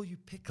they call you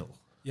Pickle?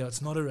 Yeah,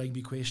 it's not a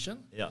rugby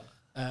question. Yeah.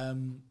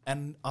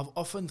 And I've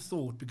often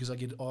thought, because I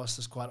get asked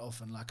this quite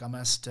often, like I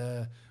must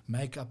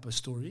make up a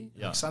story,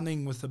 like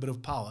something with a bit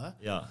of power.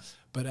 Yeah.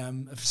 But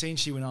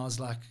essentially, when I was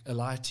like a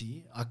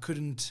lighty, I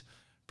couldn't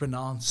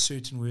pronounce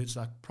certain words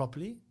like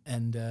properly,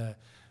 and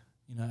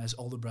as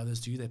older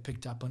brothers do, they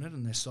picked up on it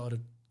and they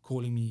started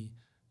calling me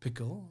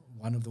Pickle,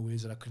 one of the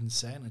words that I couldn't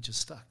say, and it just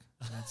stuck.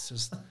 And it's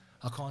just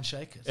I can't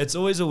shake it. It's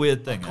always a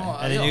weird thing.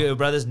 And then your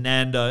brother's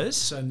Nando's.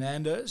 So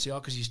Nando's,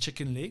 because he's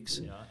chicken legs.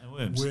 Yeah, and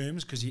worms.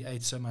 Worms, because he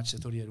ate so much, I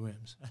thought he had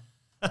worms.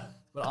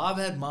 But I've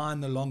had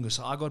mine the longest.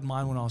 So I got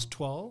mine when I was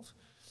 12.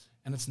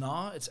 And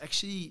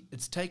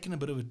it's taken a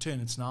bit of a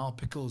turn. It's now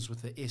Pickles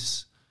with the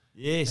S.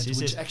 Yes,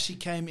 which actually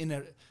came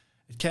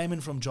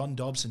in from John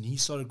Dobson. He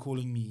started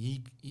calling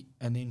me.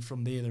 And then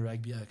from there, the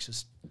rugby acts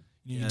just...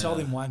 You tell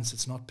them once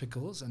it's not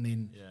Pickles, and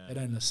then they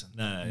don't listen.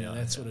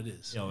 That's what it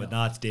is. Yeah, but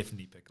now it's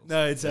definitely Pickles.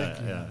 No,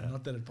 exactly.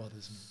 Not that it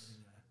bothers me.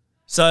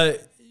 So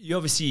you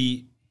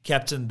obviously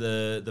captained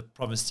the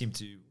Province team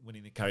to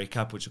winning the Currie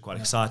Cup, which was quite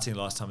exciting.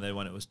 Last time they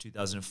won it was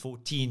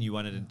 2014. You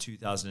won it in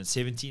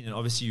 2017, and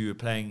obviously you were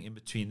playing in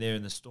between there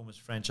in the Stormers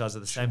franchise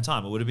at the same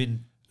time. It would have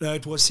been... No,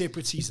 it was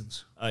separate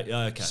seasons.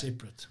 Okay.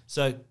 Separate.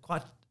 So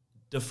quite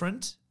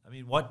different. I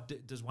mean, what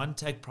does one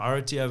take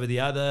priority over the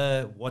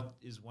other? What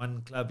is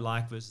one club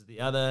like versus the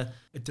other?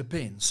 It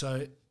depends.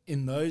 So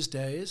in those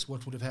days,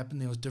 what would have happened,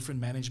 there was different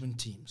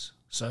management teams.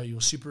 So your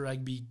Super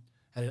Rugby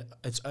had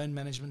its own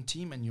management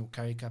team and your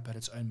Currie Cup had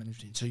its own management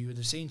team. So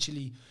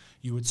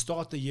you would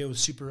start the year with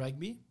Super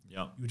Rugby.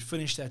 Yeah. You would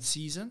finish that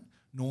season,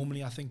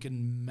 normally I think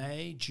in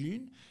May,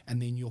 June,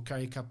 and then your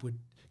Currie Cup would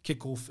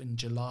kick off in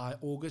July,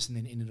 August, and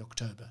then end in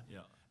October.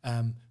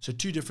 Yeah. So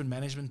 2 different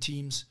management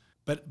teams.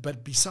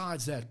 But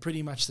besides that,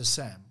 pretty much the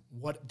same.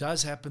 What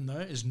does happen, though,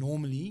 is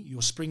normally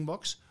your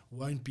Springboks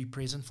won't be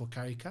present for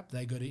Currie Cup.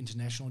 They go to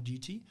international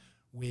duty,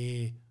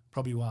 where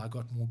probably why I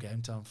got more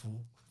game time for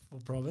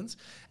Province.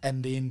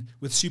 And then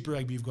with Super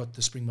Rugby, you've got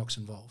the Springboks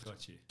involved.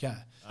 Got you.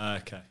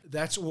 Okay.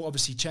 That's all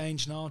obviously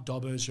changed now.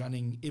 Dobbo's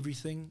running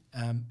everything.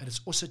 And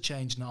it's also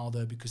changed now,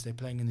 though, because they're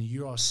playing in the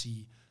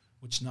URC,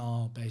 which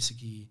now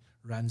basically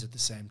runs at the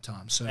same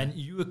time. So and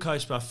you were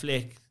coached by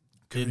Fleck,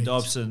 then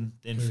Dobson,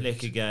 then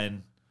Fleck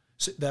again.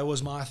 So that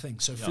was my thing.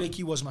 So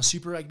Flecky was my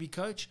Super Rugby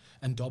coach,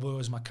 and Dobbo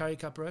was my Currie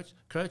Cup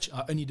coach.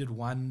 I only did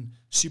one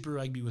Super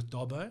Rugby with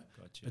Dobbo,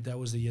 but that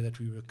was the year that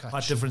we were coached.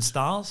 Quite different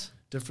styles?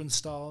 Different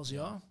styles,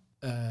 yeah.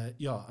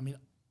 I mean,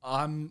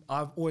 I'm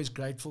always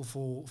grateful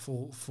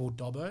for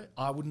Dobbo.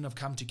 I wouldn't have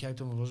come to Cape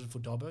Town if it wasn't for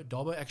Dobbo.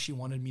 Dobbo actually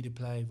wanted me to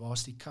play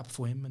Varsity Cup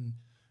for him in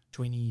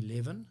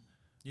 2011.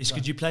 Yes,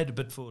 because you played a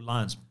bit for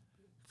Lions.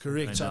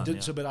 Correct. So I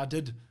did. But I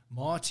did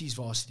Marty's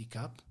Varsity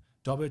Cup.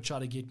 Dobbo tried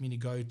to get me to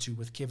go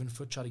with Kevin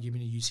Foote, tried to get me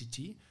to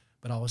UCT,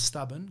 but I was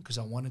stubborn because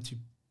I wanted to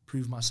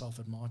prove myself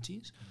at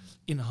Marty's.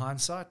 In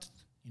hindsight,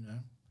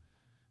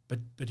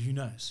 but who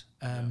knows?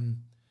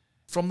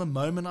 From the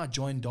moment I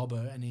joined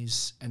Dobbo and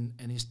his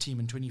team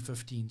in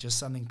 2015, just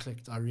something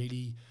clicked.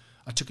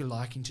 I took a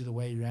liking to the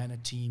way he ran a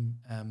team,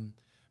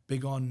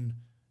 big on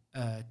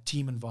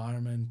team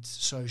environment,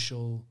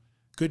 social,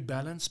 good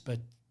balance, but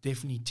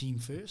definitely team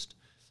first.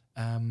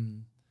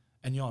 And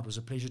it was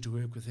a pleasure to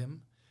work with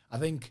him. I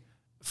think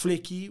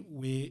Flecky,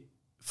 where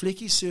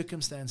Flecky's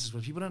circumstances,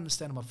 what people don't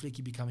understand about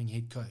Flecky becoming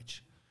head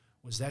coach,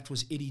 was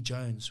Eddie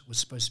Jones was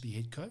supposed to be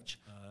head coach.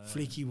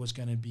 Flecky was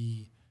going to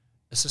be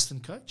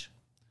assistant coach.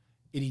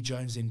 Eddie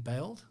Jones then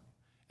bailed,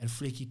 and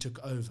Flecky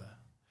took over.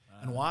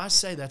 And why I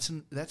say that's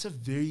a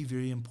very,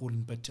 very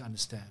important bit to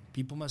understand.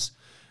 People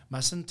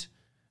mustn't.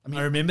 I mean,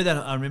 I remember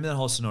that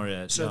whole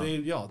scenario. So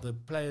the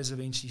players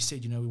eventually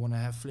said, we want to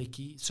have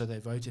Flecky, so they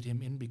voted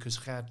him in because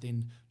Gert,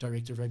 then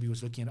director of rugby,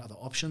 was looking at other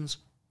options.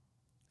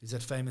 There's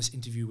that famous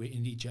interview where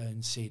Eddie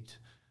Jones said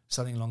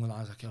something along the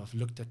lines like, I've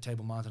looked at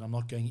Table Mountain, I'm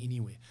not going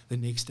anywhere. The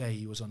next day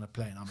he was on a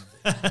plane. I'm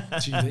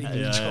to the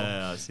England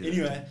job.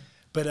 Anyway,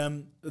 but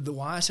the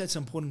why I say it's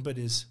an important bit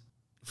is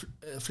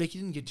Flecky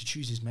didn't get to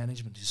choose his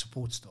management, his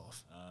support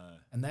staff,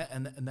 and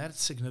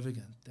that's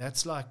significant.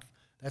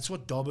 That's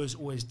what Dobbo's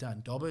always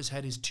done. Dobbo's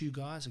had his two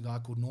guys, a guy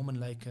called Norman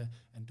Laker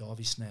and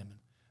Davy Snaman.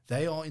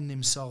 They are in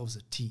themselves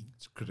a team.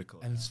 It's critical,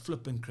 and it's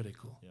flipping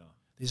critical. Yeah,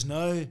 there's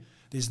no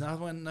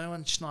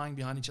one schneiding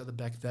behind each other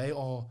back. They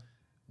are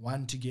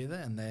one together,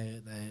 and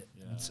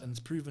it's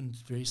proven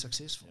very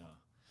successful. Yeah.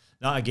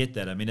 No, I get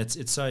that. I mean,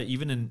 it's so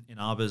even in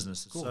our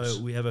business,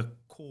 so we have a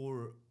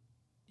core,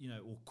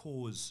 or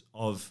cause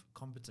of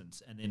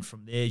competence, and then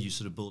from there you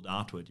sort of build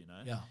outward.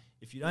 Yeah.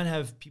 If you don't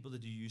have people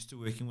that you're used to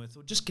working with,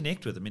 or just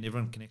connect with, I mean,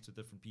 everyone connects with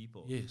different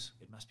people. Yes,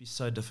 it must be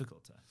so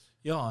difficult.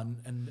 Yeah,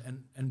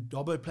 and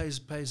Dobbo plays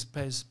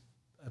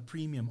a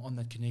premium on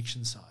that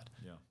connection side.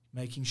 Yeah,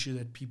 making sure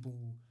that people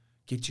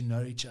get to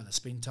know each other,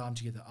 spend time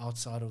together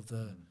outside of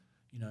the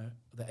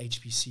the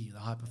HPC, the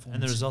high performance,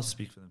 and the results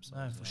speak for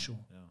themselves. No, for sure.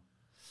 Yeah.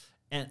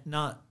 And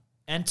now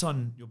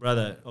Anton, your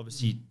brother,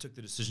 obviously took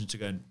the decision to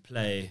go and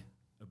play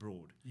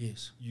abroad.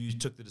 Yes. You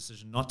took the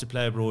decision not to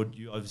play abroad.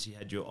 You obviously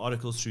had your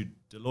articles through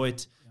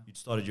Deloitte. Yeah. You'd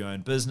started your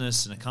own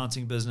business, an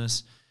accounting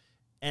business.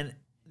 And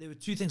there were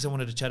two things I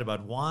wanted to chat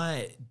about.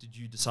 Why did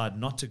you decide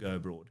not to go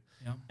abroad?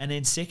 Yeah. And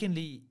then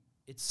secondly,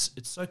 it's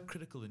so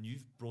critical, and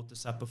you've brought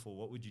this up before.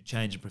 What would you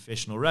change in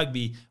professional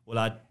rugby?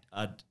 Well,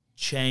 I'd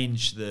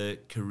change the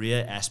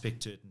career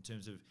aspect to it in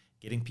terms of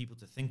getting people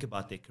to think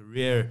about their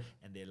career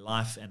and their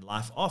life and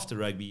life after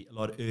rugby a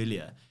lot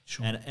earlier.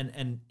 Sure.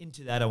 And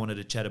into that, I wanted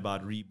to chat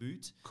about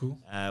Reboot. Cool.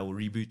 Or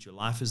Reboot Your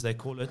Life, as they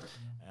call it,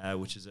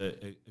 which is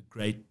a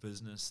great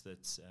business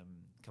that's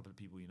a couple of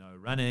people are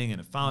running and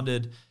have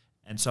founded.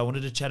 And so I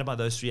wanted to chat about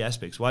those three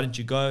aspects. Why didn't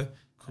you go?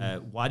 Cool.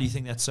 Why do you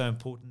think that's so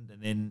important?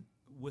 And then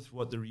with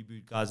what the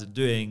Reboot guys are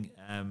doing,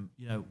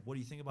 what do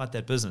you think about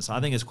that business? I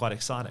think it's quite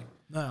exciting.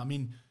 No, I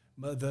mean,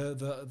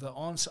 the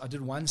answer, I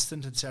did one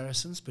stint at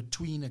Saracens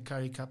between a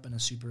Currie Cup and a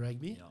Super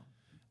Rugby,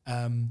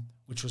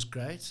 which was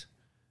great.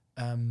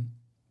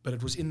 But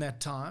it was in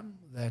that time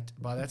that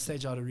by that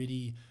stage I'd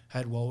already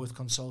had Walworth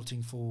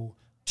Consulting for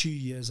 2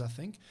 years, I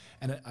think.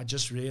 And I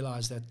just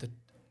realized that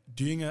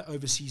doing an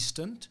overseas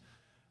stint,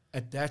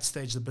 at that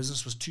stage the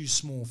business was too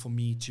small for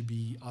me to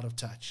be out of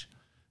touch.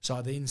 So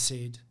I then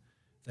said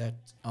that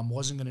I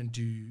wasn't going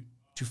to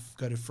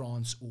go to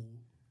France or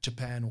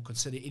Japan or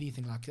consider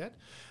anything like that.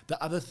 The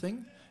other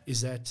thing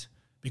is that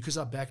because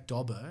I backed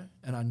Dobbo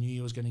and I knew he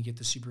was going to get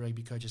the Super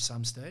Rugby coach at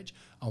some stage,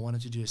 I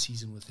wanted to do a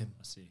season with him.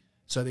 I see.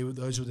 So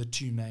those were the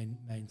two main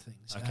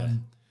things. Okay.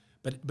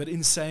 But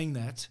in saying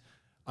that,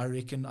 I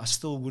reckon I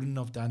still wouldn't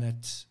have done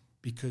it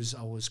because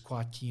I was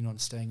quite keen on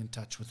staying in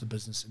touch with the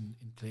business in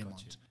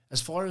Claremont.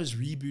 As far as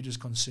Reboot is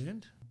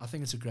concerned, I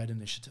think it's a great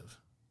initiative.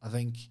 I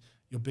think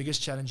your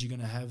biggest challenge you're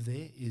going to have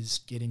there is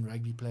getting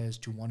rugby players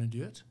to want to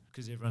do it.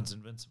 Because everyone's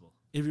invincible.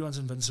 Everyone's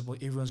invincible.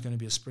 Everyone's going to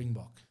be a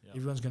Springbok. Yep.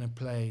 Everyone's going to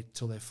play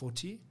till they're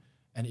 40,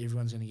 and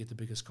everyone's going to get the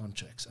biggest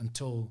contracts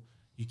until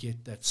you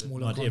get that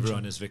smaller Not contract.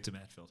 everyone is Victor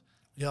Matfield.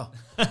 Yeah.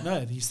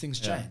 No, these things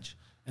change.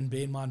 And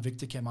bear in mind,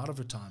 Victor came out of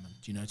retirement,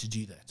 to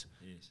do that.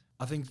 Yes.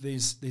 I think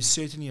there's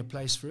certainly a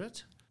place for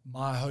it.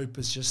 My hope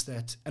is just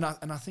that, and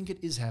I think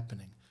it is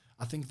happening.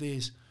 I think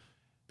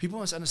people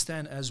must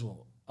understand as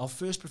well, our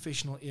first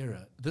professional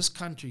era, this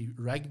country,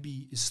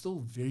 rugby is still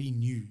very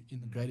new in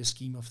the greater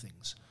scheme of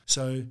things.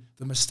 So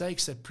the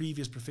mistakes that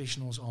previous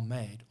professionals are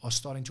made are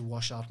starting to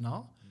wash out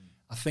now.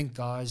 I think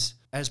guys,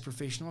 as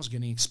professionals, are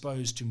getting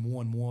exposed to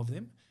more and more of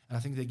them. And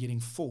I think they're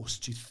getting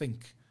forced to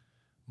think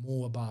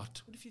more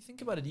about. But if you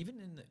think about it, even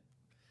in the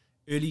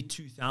early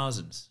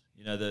 2000s,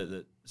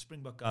 the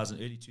Springbok guys in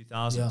the early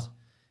 2000s,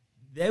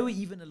 they were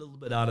even a little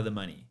bit out of the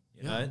money.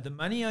 The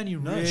money only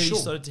really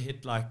started to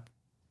hit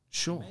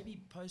maybe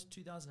post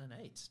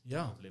 2008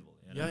 level.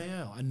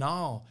 And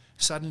now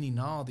suddenly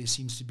there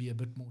seems to be a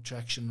bit more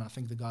traction. I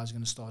think the guys are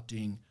going to start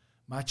doing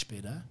much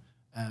better.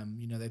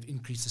 They've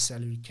increased the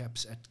salary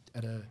caps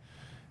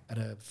at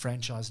a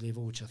franchise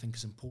level, which I think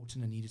is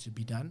important and needed to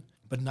be done.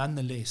 But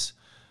nonetheless,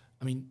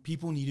 I mean,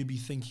 people need to be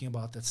thinking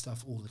about that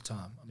stuff all the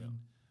time. I mean,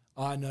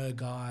 I know a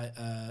guy.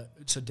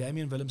 So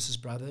Damian Willem's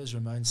brother is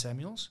Ramon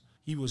Samuels.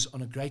 He was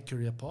on a great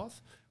career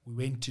path. We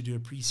went to do a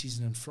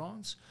pre-season in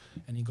France,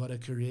 and he got a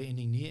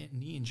career-ending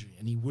knee injury,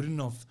 and he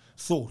wouldn't have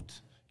thought,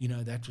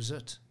 that was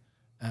it.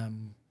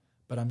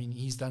 But I mean,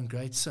 he's done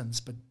great since.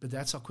 But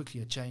that's how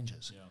quickly it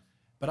changes.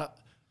 Yeah.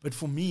 But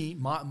for me,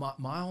 my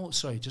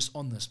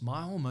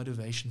whole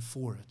motivation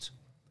for it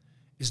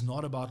is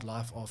not about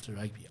life after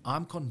rugby.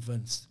 I'm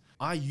convinced.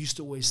 I used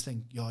to always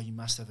think, you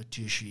must have a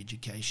tertiary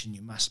education,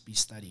 you must be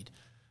studied.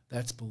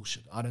 That's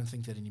bullshit. I don't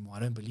think that anymore. I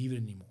don't believe it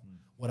anymore.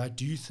 What I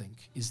do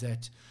think is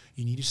that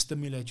you need to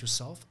stimulate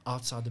yourself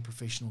outside the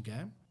professional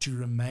game to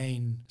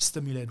remain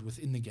stimulated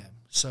within the game.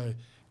 So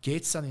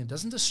get something that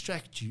doesn't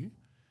distract you,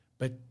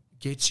 but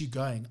gets you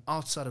going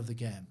outside of the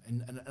game.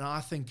 And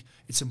I think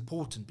it's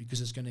important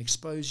because it's going to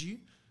expose you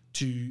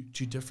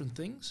to different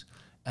things.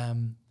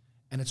 And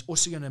it's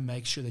also going to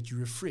make sure that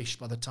you're refreshed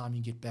by the time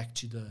you get back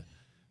to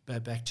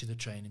the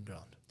training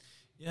ground.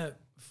 Yeah,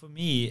 for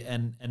me,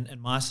 and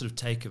my sort of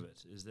take of it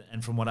is that,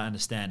 and from what I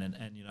understand, and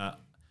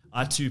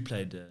I too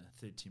played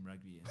third team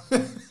rugby.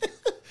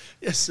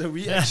 Yes, so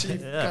we actually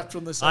cut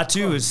from the same. I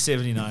too was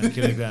 79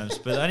 kilograms,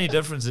 but the only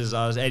difference is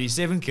I was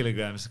 87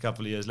 kilograms a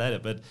couple of years later.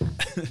 But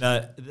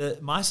no,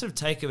 my sort of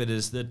take of it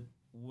is that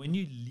when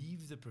you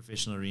leave the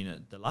professional arena,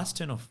 the lights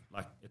turn off.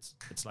 Like it's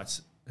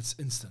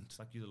instant. It's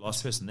like you're the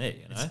last person there.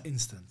 It's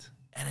instant,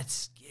 and it's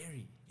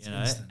scary. It's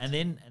instant.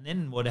 And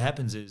then what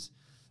happens is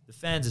the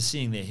fans are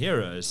seeing their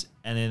heroes,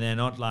 and then they're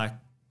not like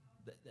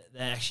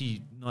they're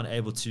actually not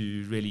able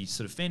to really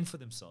sort of fend for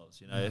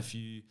themselves.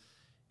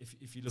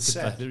 If you look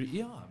sad. at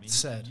like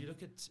sad. You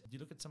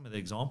look at some of the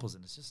examples,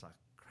 and it's just like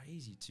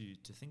crazy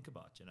to think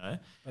about.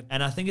 But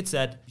and I think it's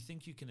that you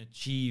think you can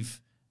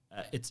achieve.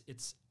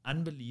 It's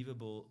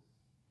unbelievable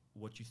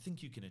what you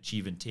think you can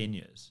achieve in 10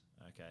 years.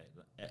 Okay,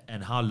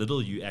 and how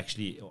little you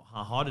actually, or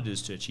how hard it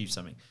is to achieve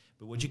something.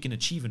 But what you can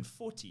achieve in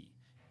 40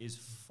 is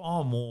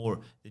far more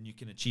than you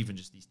can achieve in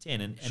just these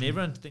 10. And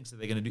everyone thinks that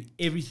they're going to do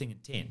everything in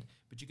 10,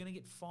 but you're going to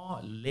get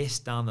far less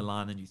down the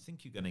line than you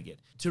think you're going to get.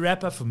 To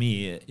wrap up for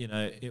me,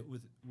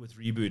 with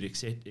Reboot,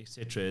 et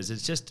cetera, is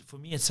it's just, for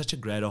me, it's such a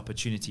great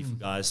opportunity for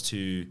guys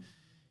to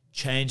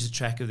change the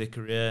track of their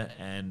career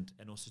and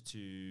also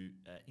to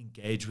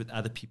engage with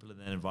other people in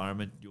that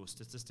environment. Your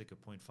statistic of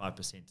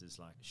 0.5% is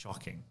like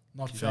shocking.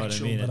 Not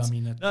factual, but I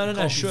mean,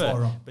 no,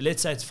 sure. But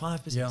let's say it's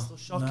 5%. It's still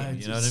shocking. No,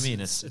 you know what I mean?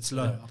 It's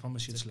low. I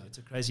promise you, it's low. It's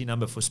a crazy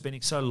number for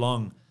spending so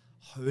long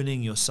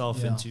honing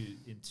yourself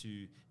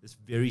into this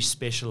very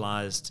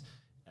specialized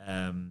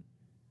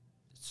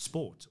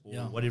sport or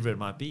whatever it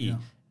might be. Yeah.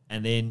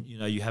 And then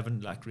you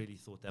haven't like really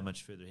thought that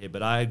much further ahead.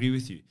 But I agree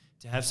with you.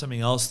 To have something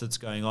else that's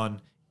going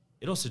on,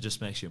 it also just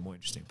makes you a more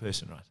interesting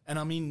person, right? And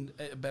I mean,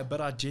 but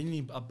I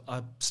genuinely,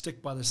 I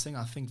stick by this thing.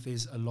 I think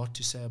there's a lot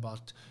to say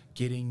about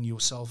getting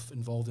yourself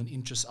involved in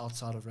interests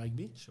outside of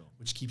rugby,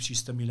 which keeps you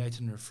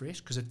stimulated and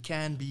refreshed, because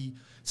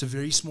it's a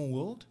very small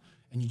world,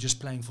 and you're just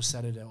playing for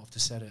Saturday after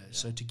Saturday. Yeah.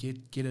 So to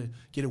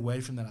get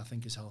away from that, I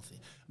think is healthy.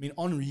 I mean,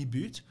 on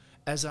Reboot,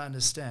 as I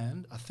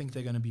understand, I think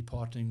they're going to be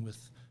partnering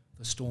with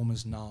the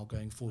Stormers now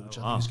going forward, which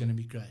I think is going to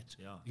be great.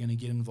 Yeah. They're going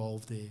to get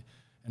involved there,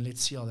 and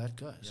let's see how that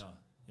goes. Yeah.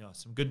 Yeah,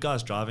 some good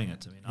guys driving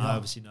it. I mean, I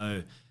obviously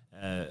know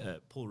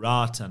Paul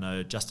Wright. I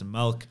know Justin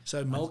Melk.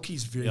 So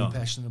Melky's very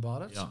passionate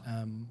about it. Yeah.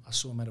 I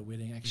saw him at a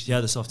wedding, actually.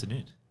 Yeah, this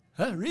afternoon.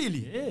 Oh,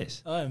 really?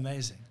 Yes. Oh,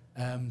 amazing.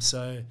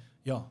 So,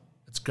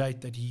 it's great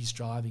that he's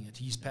driving it.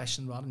 He's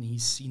passionate about it, and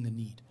he's seen the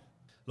need.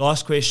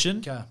 Last question.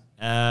 Okay.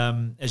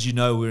 As you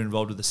know, we're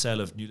involved with the sale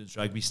of Newlands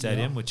Rugby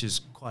Stadium, which is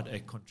quite a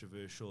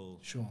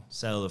controversial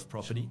sale of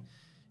property. Sure.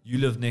 You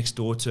lived next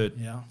door to it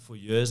for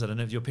years. I don't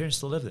know if your parents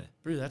still live there.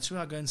 Bro, that's where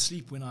I go and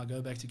sleep when I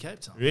go back to Cape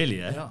Town.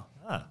 Really, eh? Yeah.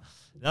 Ah.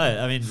 No,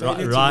 I mean,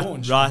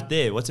 right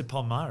there. What's it,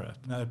 Palmyra?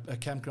 No,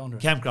 Campground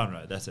Road. Campground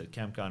Road, that's it,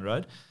 Campground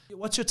Road.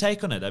 What's your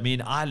take on it? I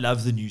mean, I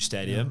love the new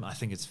stadium. I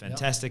think it's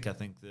fantastic. I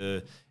think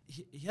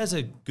he has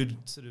a good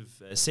sort of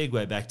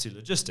segue back to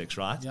logistics,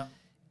 right? Yeah.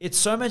 It's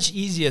so much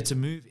easier to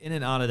move in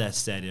and out of that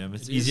stadium.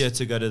 It's easier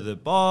to go to the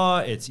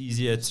bar. It's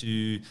easier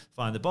to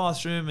find the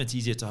bathroom. It's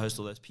easier to host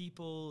all those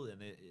people. And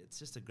it's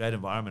just a great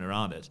environment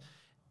around it.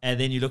 And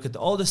then you look at the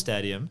older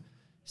stadium,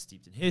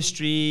 steeped in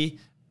history,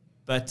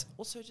 but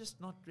also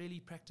just not really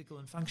practical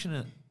and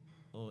functional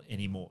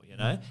anymore,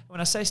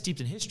 When I say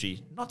steeped in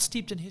history, not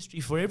steeped in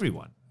history for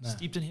everyone. No.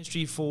 Steeped in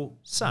history for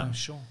some. No,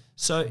 sure.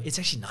 So it's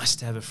actually nice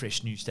to have a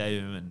fresh new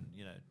stadium and,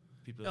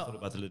 people have thought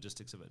about the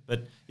logistics of it.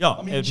 But,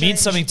 it means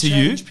something to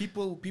you.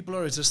 People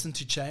are resistant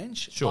to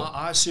change. Sure.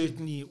 I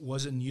certainly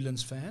was a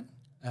Newlands fan.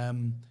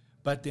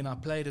 But then I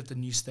played at the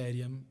new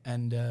stadium,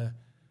 and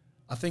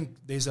I think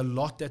there's a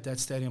lot that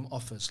stadium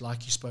offers,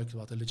 like you spoke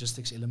about, the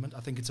logistics element.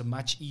 I think it's a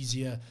much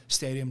easier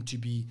stadium to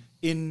be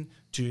in,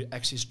 to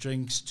access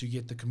drinks, to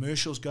get the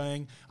commercials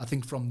going. I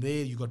think from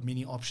there you've got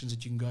many options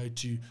that you can go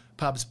to,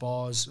 pubs,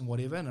 bars, and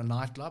whatever, and a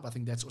nightclub. I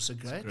think that's also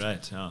great.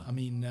 Great, yeah. I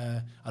mean,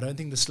 I don't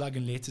think the Slug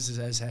and Letters is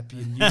as happy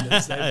in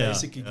Newlands. They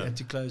basically had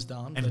to close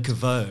down. And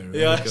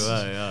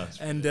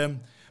Caveau. And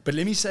but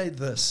let me say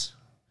this.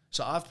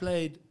 So I've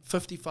played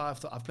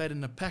 55. I've played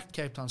in a packed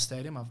Cape Town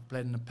stadium. I've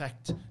played in a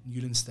packed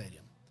Newlands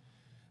stadium.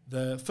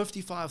 The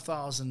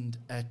 55,000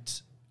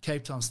 at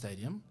Cape Town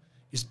stadium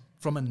is,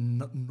 from a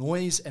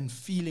noise and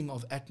feeling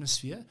of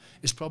atmosphere,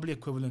 is probably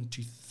equivalent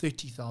to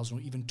 30,000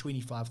 or even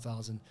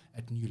 25,000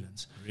 at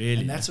Newlands.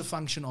 Really? And that's a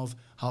function of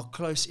how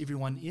close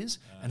everyone is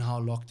and how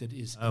locked it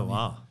is. Oh,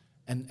 wow.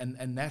 And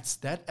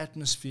that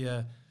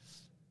atmosphere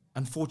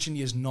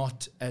unfortunately is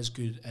not as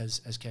good as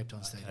Cape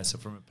Town Stadium. Okay, so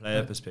from a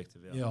player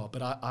perspective,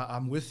 But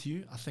I'm with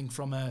you. I think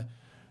from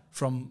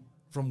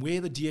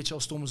where the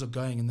DHL Stormers are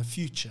going in the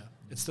future,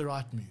 it's the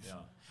right move. Yeah.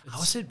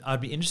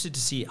 I'd be interested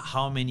to see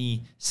how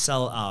many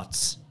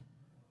sellouts,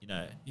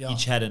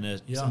 each had in a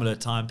similar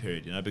time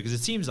period, because it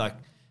seems like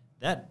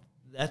that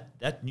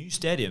new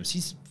stadium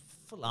seems to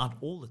fill out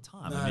all the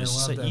time.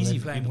 It's so easy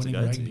for people to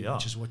go rugby, to.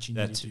 Which is what you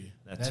need to do.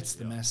 That's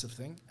the massive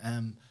thing.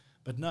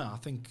 But no, I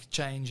think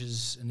change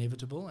is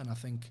inevitable, and I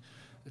think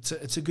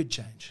it's a good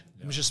change.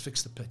 Let me just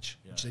fix the pitch,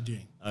 which they're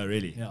doing. Oh,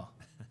 really? Yeah.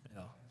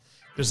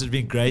 Chris, it's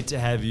been great to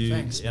have you.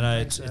 Thanks.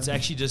 It's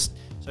actually just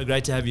so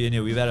great to have you in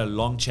here. We've had a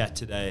long chat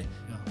today.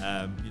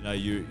 Yeah.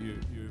 You're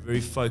a very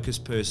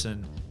focused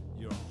person.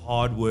 You're a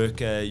hard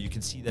worker. You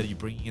can see that you're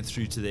bringing it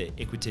through to the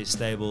Equites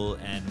stable,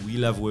 and we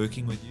love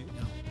working with you.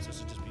 So it's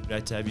just been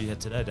great to have you here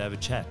today to have a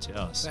chat.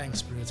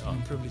 Thanks, bro. It's been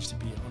a privilege to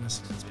be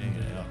honest. It's been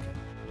good.